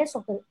sobre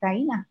eso.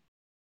 Taina,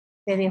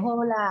 te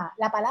dejo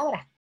la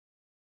palabra.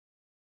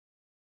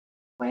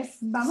 Pues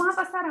vamos a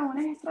pasar a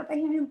unas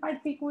estrategias en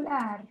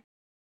particular,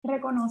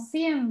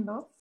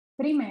 reconociendo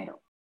primero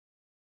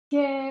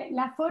que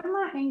la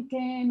forma en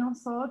que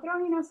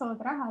nosotros y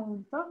nosotras,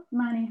 adultos,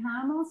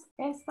 manejamos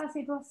esta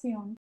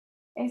situación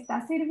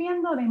está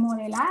sirviendo de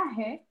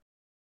modelaje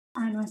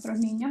a nuestros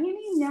niños y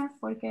niñas,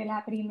 porque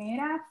la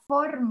primera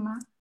forma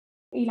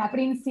y la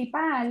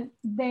principal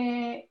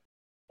de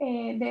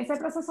ese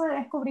proceso de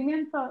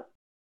descubrimiento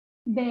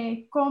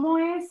de cómo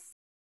es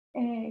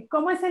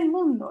el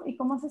mundo y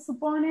cómo se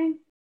supone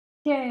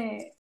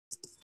que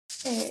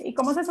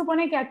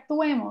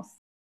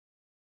actuemos,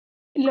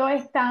 lo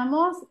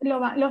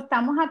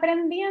estamos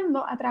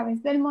aprendiendo a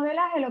través del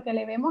modelaje, lo que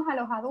le vemos a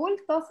los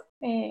adultos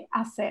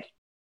hacer.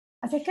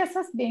 Así es que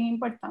eso es bien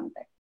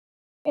importante.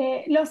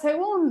 Lo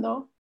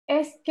segundo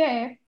es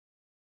que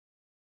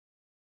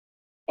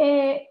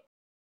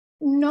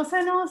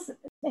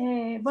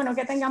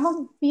que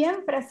tengamos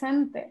bien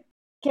presente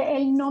que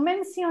el no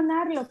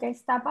mencionar lo que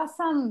está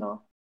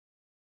pasando,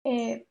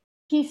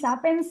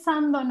 quizá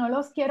pensando no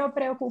los quiero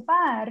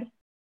preocupar,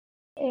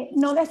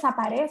 no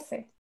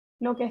desaparece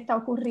lo que está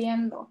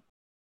ocurriendo.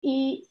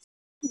 Y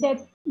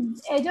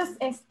ellos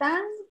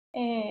están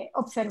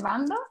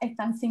observando,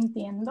 están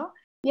sintiendo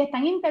y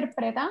están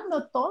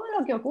interpretando todo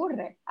lo que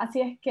ocurre.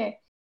 Así es que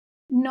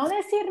no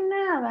decir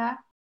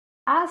nada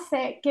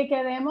hace que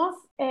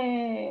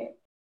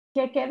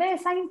quede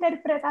esa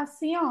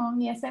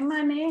interpretación y ese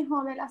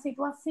manejo de la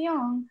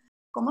situación,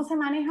 cómo se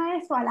maneja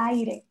eso al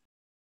aire.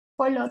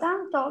 Por lo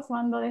tanto,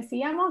 cuando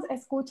decíamos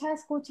escucha,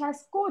 escucha,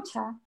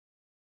 escucha,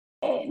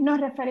 nos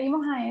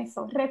referimos a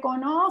eso.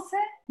 Reconoce,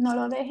 no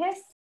lo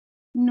dejes,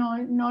 no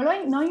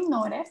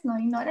ignores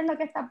lo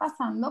que está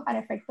pasando para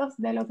efectos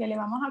de lo que le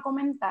vamos a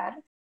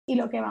comentar y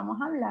lo que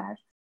vamos a hablar.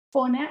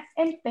 Pone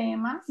el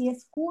tema y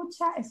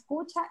escucha,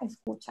 escucha,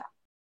 escucha.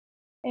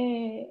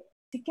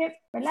 Así que,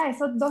 ¿verdad?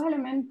 Esos dos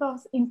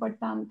elementos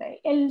importantes.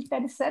 El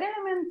tercer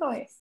elemento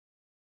es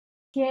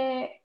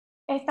que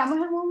estamos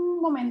en un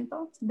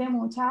momento de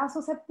mucha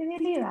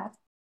susceptibilidad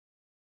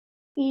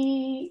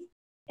y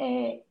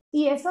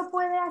eso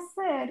puede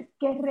hacer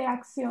que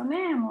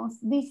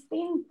reaccionemos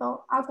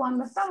distinto a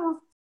cuando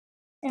estamos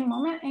en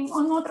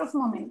otros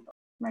momentos,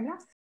 ¿verdad?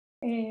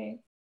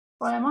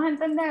 Podemos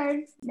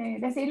entender,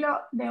 decirlo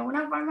de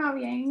una forma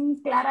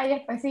bien clara y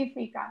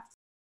específica.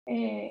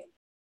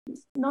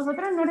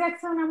 Nosotros no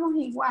reaccionamos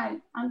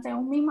igual ante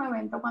un mismo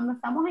evento cuando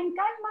estamos en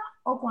calma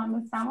o cuando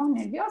estamos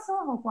nerviosos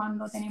o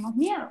cuando tenemos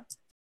miedo.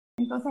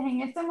 Entonces,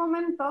 en este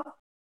momento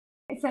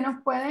se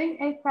nos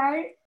pueden estar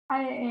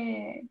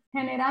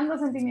generando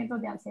sentimientos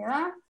de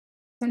ansiedad,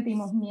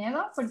 sentimos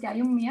miedo porque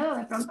hay un miedo,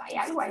 de pronto hay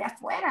algo allá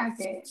afuera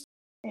que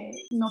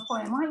nos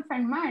podemos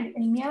enfermar.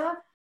 El miedo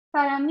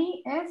para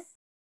mí es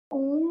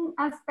un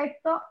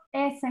aspecto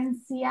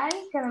esencial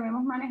que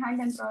debemos manejar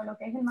dentro de lo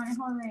que es el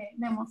manejo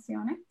de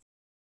emociones,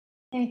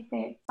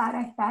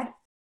 para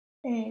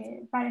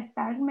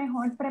estar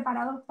mejor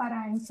preparados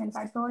para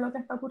enfrentar todo lo que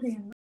está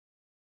ocurriendo.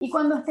 Y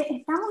cuando estamos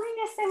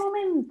en ese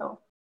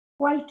momento,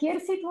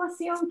 cualquier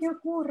situación que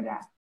ocurra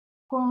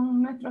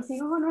con nuestros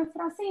hijos o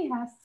nuestras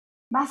hijas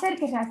va a hacer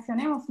que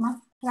reaccionemos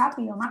más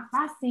rápido, más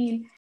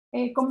fácil,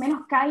 con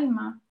menos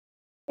calma.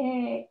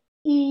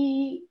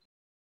 Y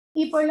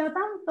por lo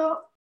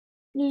tanto,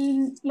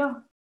 los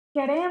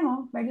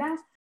queremos, ¿verdad?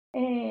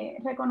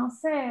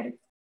 Reconocer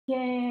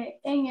que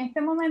en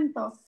este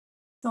momento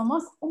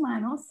somos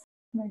humanos,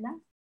 ¿verdad?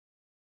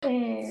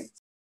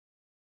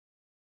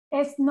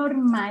 Es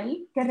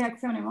normal que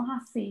reaccionemos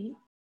así,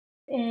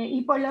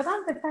 y por lo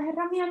tanto estas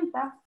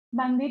herramientas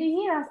van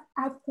dirigidas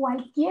a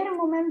cualquier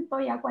momento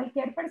y a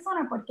cualquier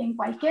persona, porque en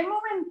cualquier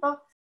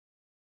momento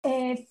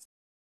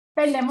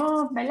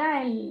perdemos,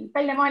 ¿verdad?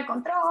 Perdemos el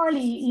control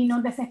y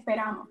nos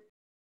desesperamos.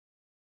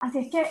 Así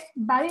es que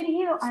va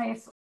dirigido a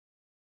eso.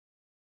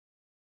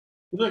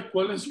 Entonces,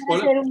 ¿cuáles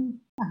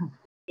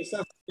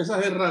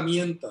esas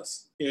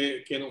herramientas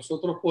que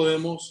nosotros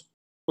podemos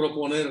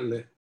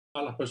proponerle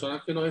a las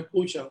personas que nos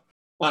escuchan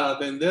para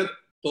atender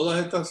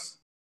todas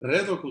estas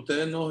retos que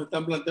ustedes nos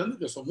están planteando,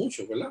 que son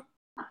muchos, ¿verdad?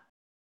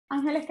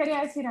 Ángeles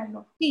quería decir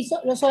algo. Sí,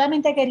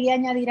 solamente quería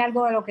añadir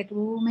algo a lo que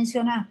tú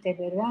mencionaste,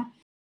 ¿verdad?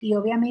 Y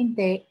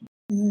obviamente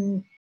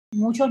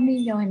muchos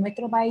niños en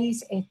nuestro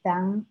país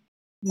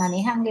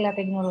manejan la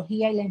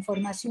tecnología y la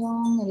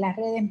información en las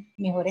redes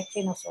mejores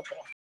que nosotros.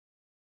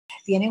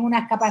 Tienen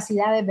unas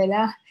capacidades,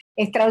 ¿verdad?,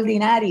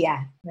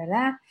 extraordinarias,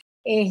 ¿verdad?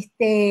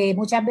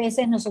 Muchas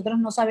veces nosotros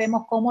no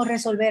sabemos cómo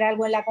resolver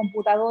algo en la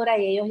computadora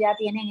y ellos ya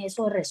tienen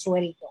eso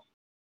resuelto.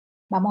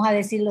 Vamos a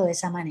decirlo de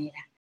esa manera.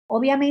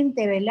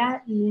 Obviamente,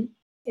 ¿verdad?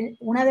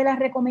 Una de las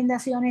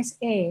recomendaciones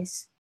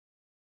es,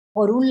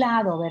 por un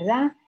lado,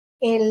 ¿verdad?,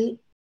 el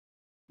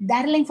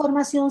dar la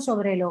información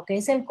sobre lo que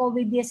es el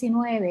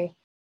COVID-19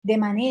 de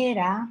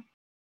manera,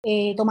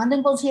 tomando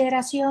en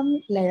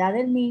consideración la edad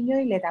del niño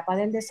y la etapa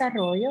del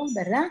desarrollo,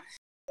 ¿verdad?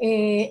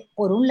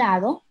 Por un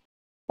lado.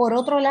 Por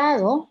otro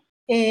lado,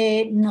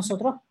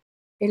 nosotros,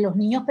 los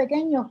niños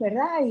pequeños,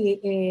 ¿verdad?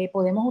 Y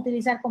podemos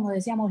utilizar, como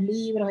decíamos,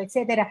 libros,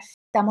 etcétera.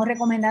 Estamos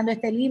recomendando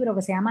este libro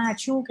que se llama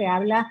Achú, que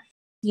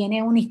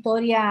tiene una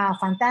historia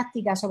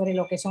fantástica sobre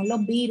lo que son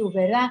los virus,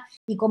 ¿verdad?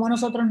 Y cómo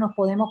nosotros nos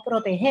podemos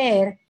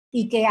proteger,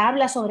 y que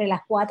habla sobre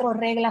las 4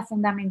 reglas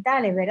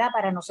fundamentales, ¿verdad?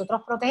 Para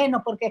nosotros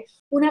protegernos, porque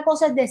una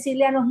cosa es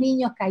decirle a los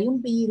niños que hay un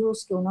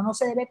virus, que uno no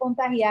se debe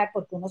contagiar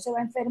porque uno se va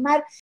a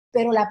enfermar,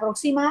 pero la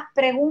próxima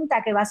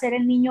pregunta que va a hacer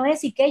el niño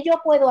es, ¿y qué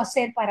yo puedo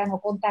hacer para no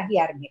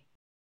contagiarme?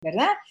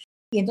 ¿Verdad?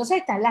 Y entonces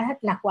están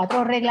las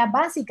 4 reglas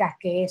básicas,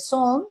 que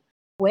son,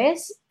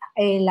 pues,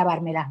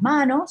 lavarme las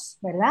manos,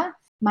 ¿verdad?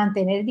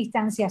 Mantener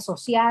distancia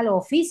social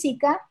o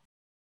física,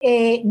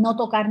 no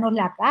tocarnos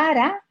la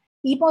cara,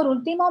 y por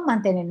último,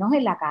 mantenernos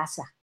en la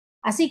casa.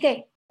 Así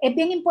que es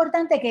bien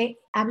importante que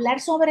hablar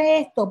sobre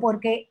esto,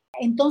 porque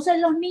entonces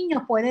los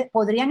niños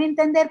podrían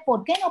entender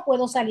por qué no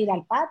puedo salir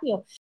al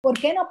patio, por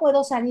qué no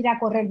puedo salir a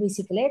correr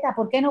bicicleta,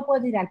 por qué no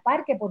puedo ir al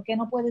parque, por qué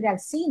no puedo ir al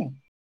cine,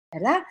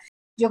 ¿verdad?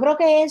 Yo creo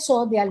que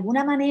eso, de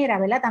alguna manera,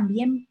 ¿verdad?,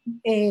 también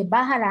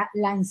baja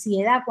la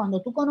ansiedad.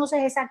 Cuando tú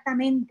conoces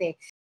exactamente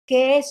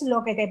qué es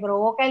lo que te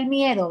provoca el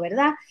miedo,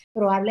 ¿verdad?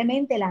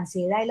 Probablemente la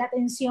ansiedad y la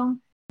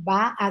tensión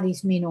va a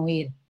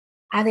disminuir.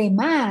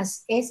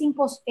 Además, es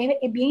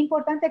bien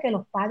importante que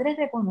los padres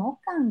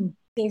reconozcan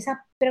que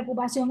esa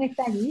preocupación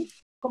está allí.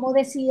 Como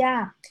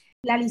decía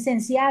la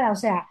licenciada, o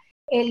sea,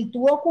 el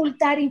tú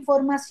ocultar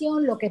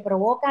información lo que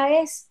provoca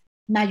es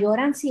mayor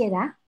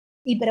ansiedad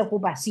y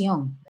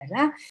preocupación,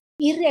 ¿verdad?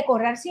 Y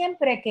recordar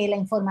siempre que la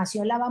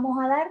información la vamos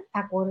a dar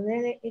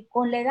acorde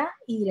con la edad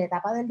y la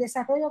etapa del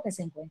desarrollo que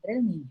se encuentre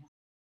el niño.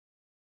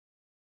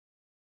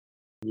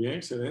 Bien,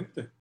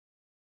 excelente.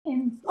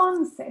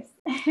 Entonces,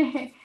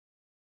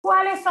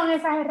 ¿cuáles son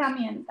esas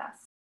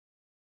herramientas?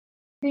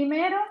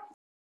 Primero,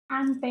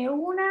 en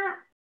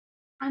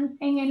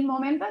el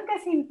momento en que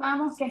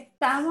sintamos que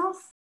estamos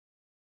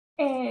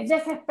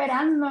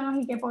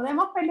desesperándonos y que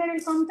podemos perder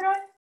el control,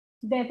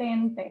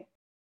 detente.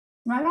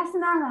 No hagas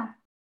nada.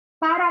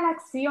 Para la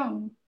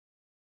acción.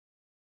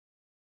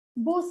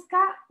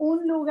 Busca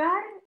un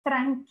lugar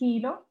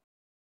tranquilo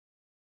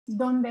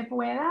donde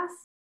puedas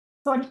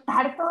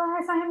soltar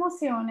todas esas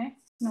emociones,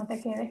 no te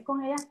quedes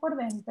con ellas por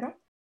dentro,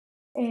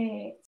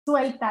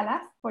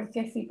 suéltalas,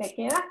 porque si te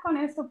quedas con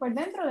eso por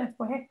dentro,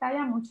 después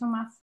estalla mucho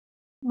más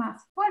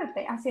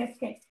fuerte. Así es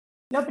que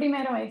lo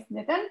primero es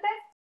detente,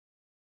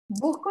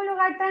 busca un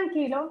lugar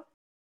tranquilo,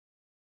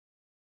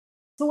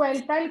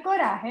 suelta el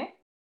coraje,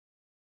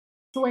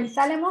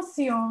 suelta la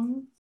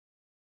emoción.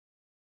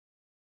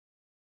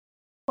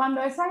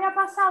 Cuando eso haya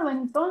pasado,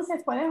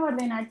 entonces puedes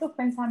ordenar tus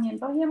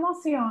pensamientos y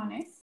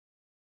emociones.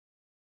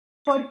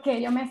 ¿Por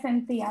qué yo me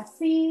sentí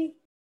así?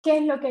 ¿Qué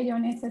es lo que yo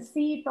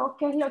necesito?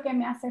 ¿Qué es lo que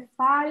me hace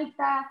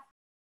falta?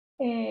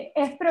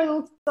 ¿Es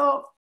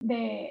producto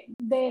de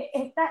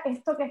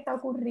esto que está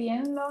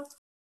ocurriendo?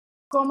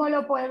 cómo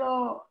lo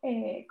puedo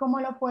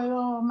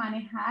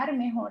manejar,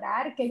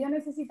 mejorar, qué yo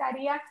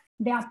necesitaría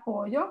de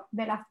apoyo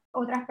de las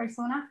otras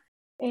personas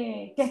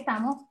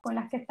con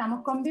las que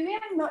estamos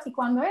conviviendo, y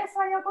cuando eso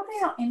haya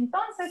ocurrido,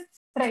 entonces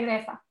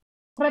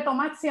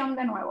retoma acción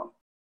de nuevo.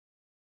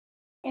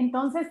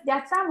 Entonces ya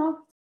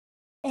estamos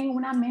en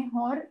una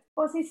mejor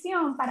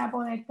posición para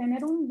poder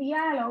tener un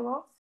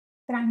diálogo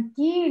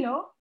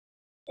tranquilo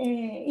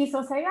y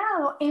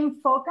sosegado,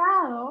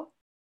 enfocado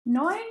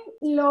no en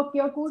lo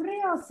que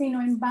ocurrió, sino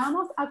en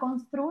vamos a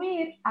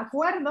construir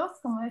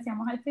acuerdos, como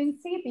decíamos al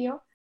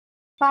principio,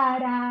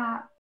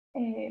 para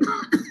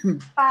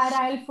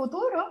el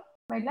futuro,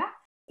 ¿verdad?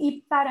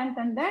 Y para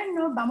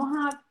entendernos,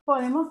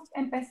 podemos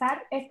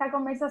empezar esta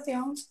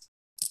conversación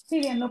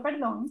pidiendo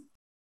perdón.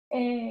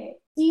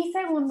 Y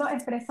segundo,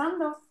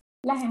 expresando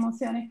las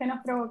emociones que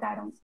nos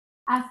provocaron.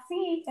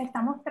 Así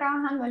estamos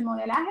trabajando el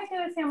modelaje que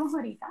decíamos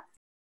ahorita,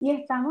 y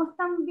estamos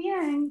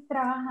también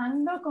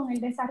trabajando con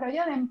el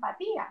desarrollo de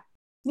empatía.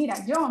 Mira,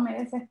 yo me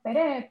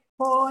desesperé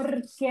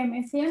porque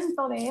me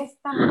siento de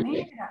esta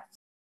manera.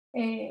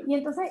 Y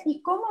entonces,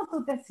 ¿y cómo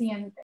tú te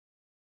sientes?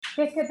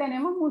 Que es que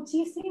tenemos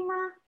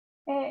muchísimas,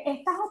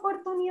 estas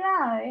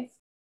oportunidades,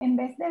 en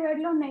vez de ver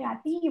lo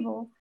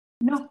negativo,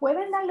 nos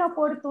pueden dar la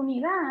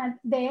oportunidad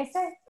de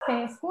ese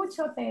te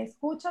escucho,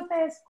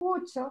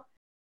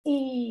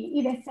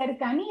 y de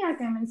cercanía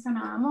que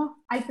mencionábamos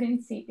al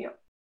principio.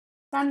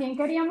 También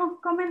queríamos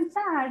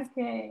comentar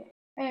que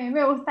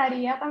me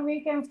gustaría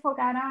también que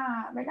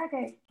enfocara, ¿verdad?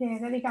 Que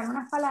dedicara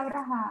unas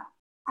palabras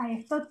a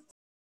estas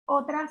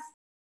otras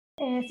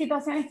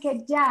situaciones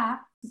que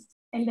ya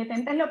el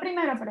detente es lo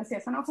primero, pero si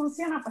eso no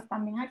funciona, pues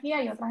también aquí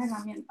hay otras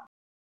herramientas.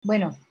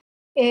 Bueno,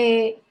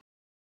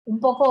 un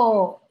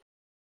poco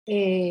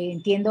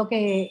entiendo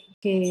que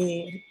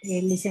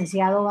el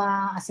licenciado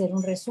va a hacer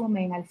un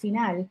resumen al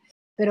final,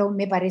 pero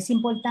me parece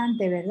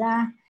importante,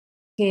 ¿verdad?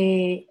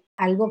 Que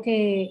algo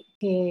que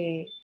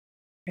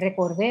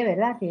recordé,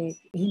 ¿verdad? Que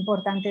es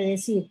importante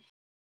decir,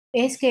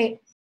 es que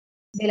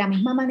de la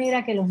misma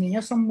manera que los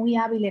niños son muy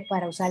hábiles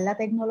para usar la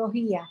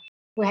tecnología,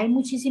 pues hay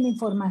muchísima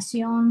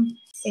información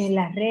en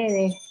las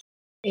redes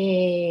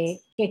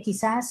que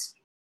quizás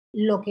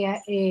lo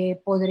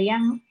que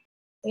podrían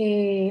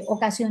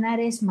ocasionar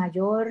es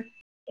mayor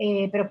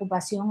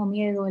preocupación o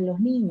miedo en los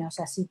niños.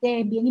 Así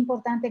que es bien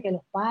importante que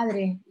los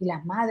padres y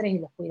las madres y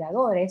los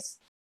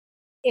cuidadores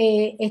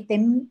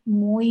estén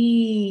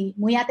muy,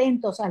 muy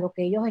atentos a lo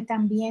que ellos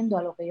están viendo,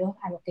 a lo que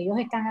ellos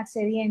están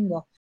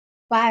accediendo,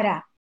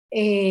 para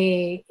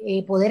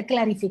poder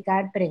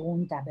clarificar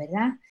preguntas,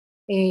 ¿verdad?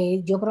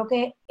 Yo creo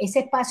que ese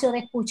espacio de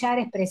escuchar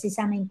es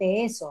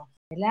precisamente eso,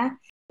 ¿verdad?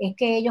 Es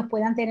que ellos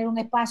puedan tener un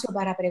espacio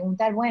para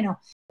preguntar, bueno,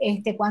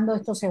 ¿cuándo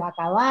esto se va a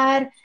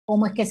acabar?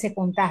 ¿Cómo es que se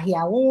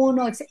contagia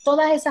uno?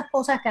 Todas esas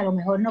cosas que a lo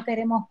mejor no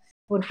queremos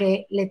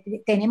porque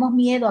tenemos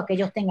miedo a que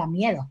ellos tengan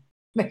miedo,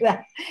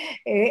 ¿verdad?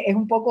 Es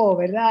un poco,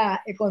 ¿verdad?,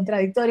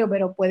 contradictorio,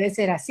 pero puede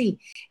ser así.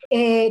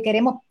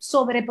 Queremos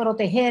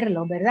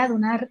sobreprotegerlos, ¿verdad?,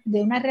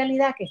 de una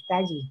realidad que está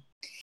allí.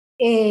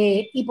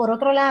 Y por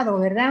otro lado,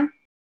 ¿verdad?,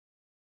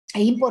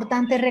 es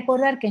importante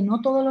recordar que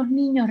no todos los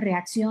niños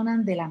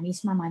reaccionan de la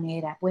misma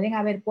manera. Pueden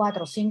haber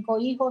 4 o 5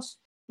 hijos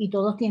y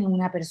todos tienen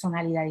una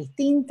personalidad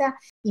distinta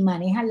y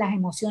manejan las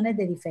emociones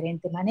de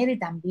diferente manera y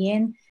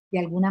también de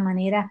alguna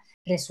manera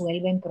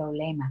resuelven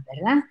problemas,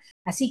 ¿verdad?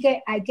 Así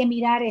que hay que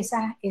mirar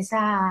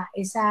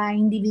esa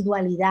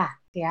individualidad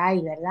que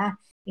hay, ¿verdad?,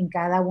 en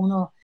cada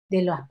uno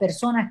de las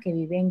personas que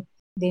viven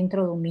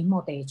dentro de un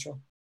mismo techo.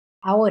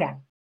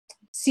 Ahora,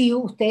 si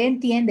usted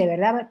entiende,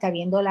 ¿verdad?, está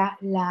viendo la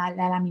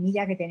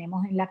laminilla que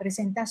tenemos en la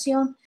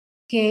presentación,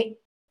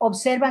 que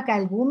observa que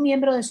algún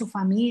miembro de su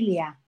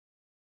familia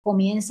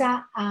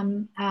comienza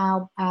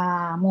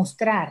a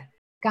mostrar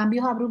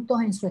cambios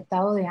abruptos en su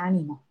estado de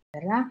ánimo,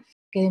 ¿verdad?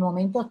 Que de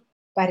momento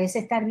parece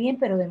estar bien,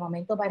 pero de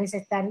momento parece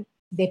estar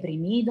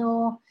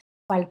deprimido,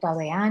 falta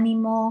de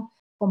ánimo,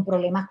 con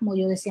problemas, como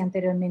yo decía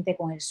anteriormente,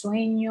 con el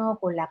sueño,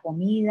 con la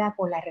comida,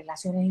 con las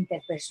relaciones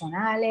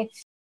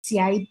interpersonales, si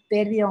hay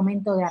pérdida o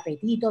aumento de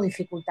apetito,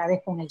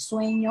 dificultades con el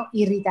sueño,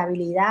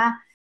 irritabilidad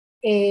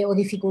o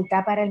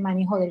dificultad para el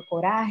manejo del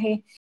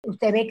coraje.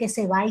 Usted ve que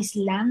se va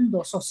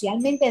aislando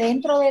socialmente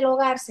dentro del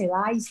hogar, se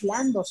va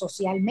aislando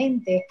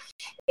socialmente,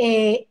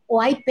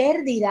 o hay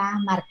pérdida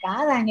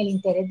marcada en el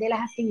interés de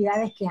las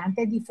actividades que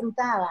antes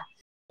disfrutaba,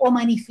 o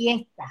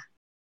manifiesta,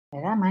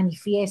 ¿verdad?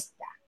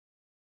 Manifiesta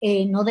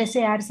no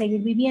desear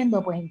seguir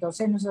viviendo, pues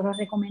entonces nosotros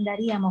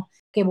recomendaríamos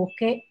que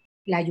busque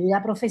la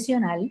ayuda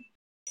profesional.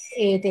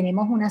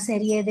 Tenemos una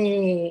serie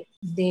de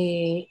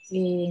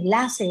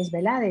enlaces,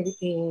 ¿verdad?,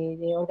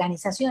 de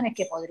organizaciones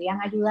que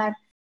podrían ayudar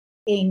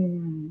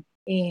en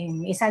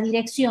esa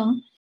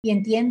dirección, y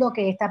entiendo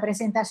que esta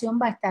presentación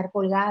va a estar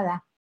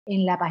colgada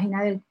en la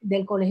página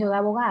del Colegio de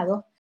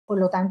Abogados, por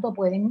lo tanto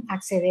pueden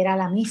acceder a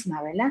la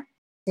misma, ¿verdad?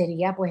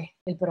 Sería pues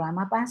el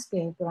programa PAS, que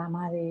es el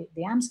programa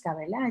de AMSCA,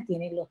 ¿verdad?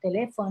 Tiene los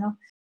teléfonos,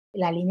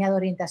 la línea de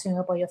orientación y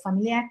apoyo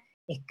familiar.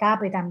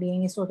 Escape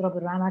también es otro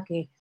programa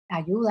que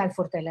ayuda al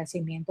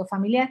fortalecimiento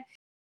familiar.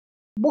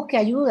 Busque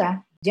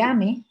ayuda,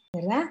 llame,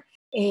 ¿verdad?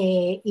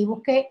 y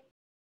busque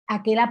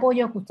aquel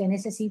apoyo que usted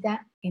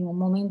necesita en un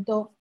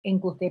momento en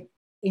que usted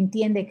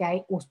entiende que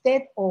hay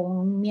usted o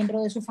un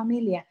miembro de su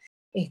familia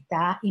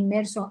está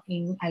inmerso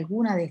en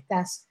alguna de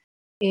estas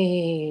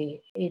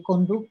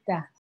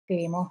conductas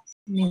que hemos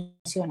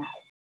mencionado.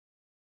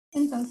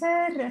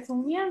 Entonces,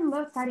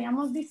 resumiendo,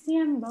 estaríamos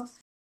diciendo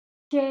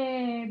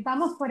que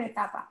vamos por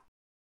etapas.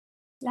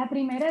 La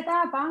primera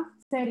etapa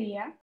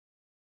sería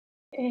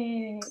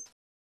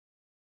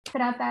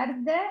tratar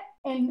de,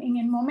 en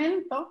el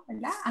momento,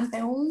 ¿verdad?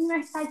 Ante un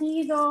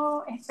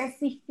estallido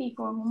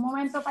específico, en un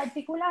momento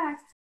particular,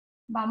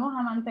 vamos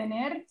a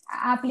mantener,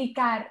 a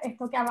aplicar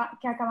esto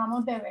que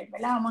acabamos de ver,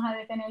 ¿verdad? Vamos a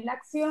detener la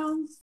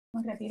acción,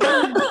 nos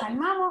retiramos, nos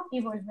calmamos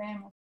y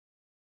volvemos.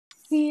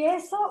 Si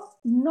eso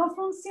no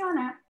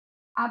funciona,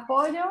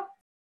 apoyo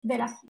de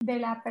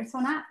las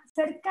personas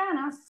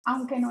cercanas,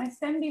 aunque no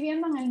estén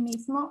viviendo en el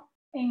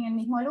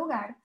mismo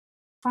lugar,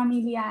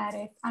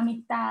 familiares,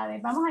 amistades,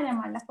 vamos a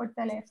llamarlas por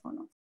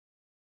teléfono.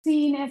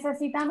 Si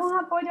necesitamos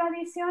apoyo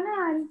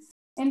adicional,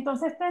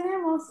 entonces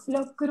tenemos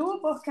los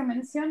grupos que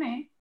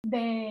mencioné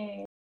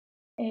de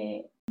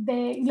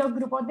los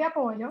grupos de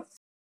apoyo.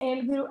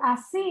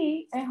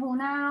 Así es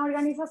una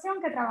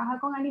organización que trabaja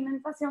con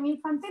alimentación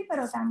infantil,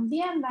 pero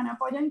también dan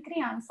apoyo en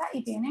crianza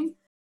y tienen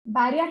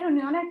varias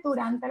reuniones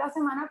durante la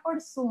semana por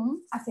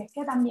Zoom, así es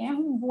que también es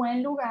un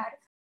buen lugar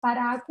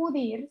para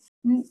acudir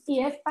y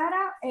es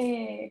para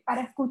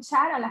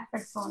escuchar a las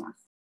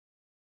personas.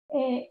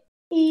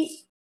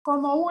 Y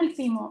como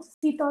último,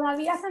 si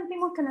todavía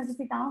sentimos que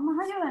necesitamos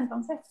más ayuda,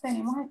 entonces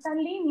tenemos estas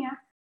líneas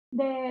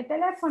de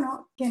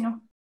teléfono que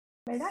nos,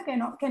 ¿verdad?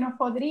 Que nos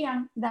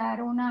podrían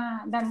dar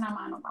una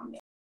mano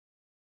también.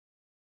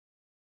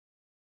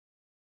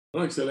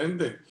 Bueno,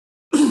 excelente.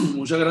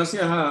 Muchas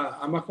gracias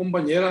a ambas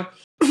compañeras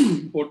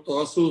por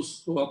todas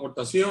sus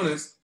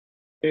aportaciones.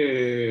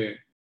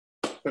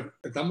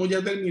 Estamos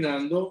ya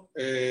terminando.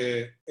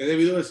 He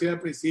debido decir al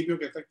principio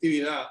que esta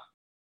actividad,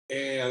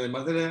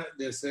 además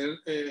de ser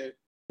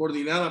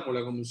coordinada por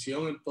la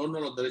Comisión en torno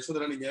a los derechos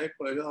de la niñez del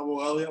Colegio de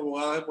Abogados y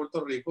Abogadas de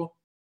Puerto Rico,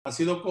 ha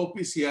sido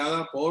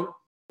coauspiciada por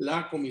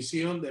la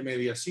Comisión de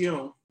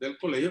Mediación del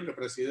Colegio que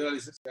preside la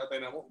licenciada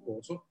Taina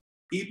Moscoso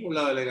y por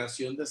la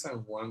Delegación de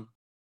San Juan.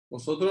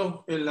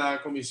 Nosotros en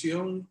la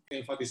comisión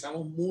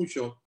enfatizamos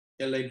mucho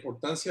en la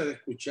importancia de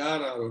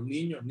escuchar a los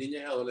niños,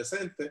 niñas y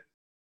adolescentes,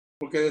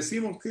 porque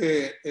decimos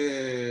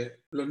que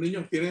los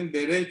niños tienen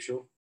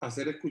derecho a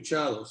ser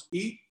escuchados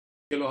y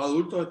que los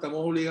adultos estamos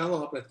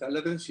obligados a prestarle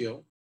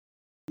atención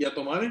y a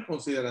tomar en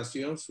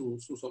consideración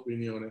sus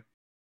opiniones.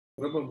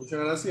 Bueno, pues muchas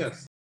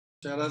gracias.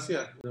 Muchas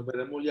gracias. Nos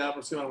veremos ya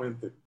próximamente.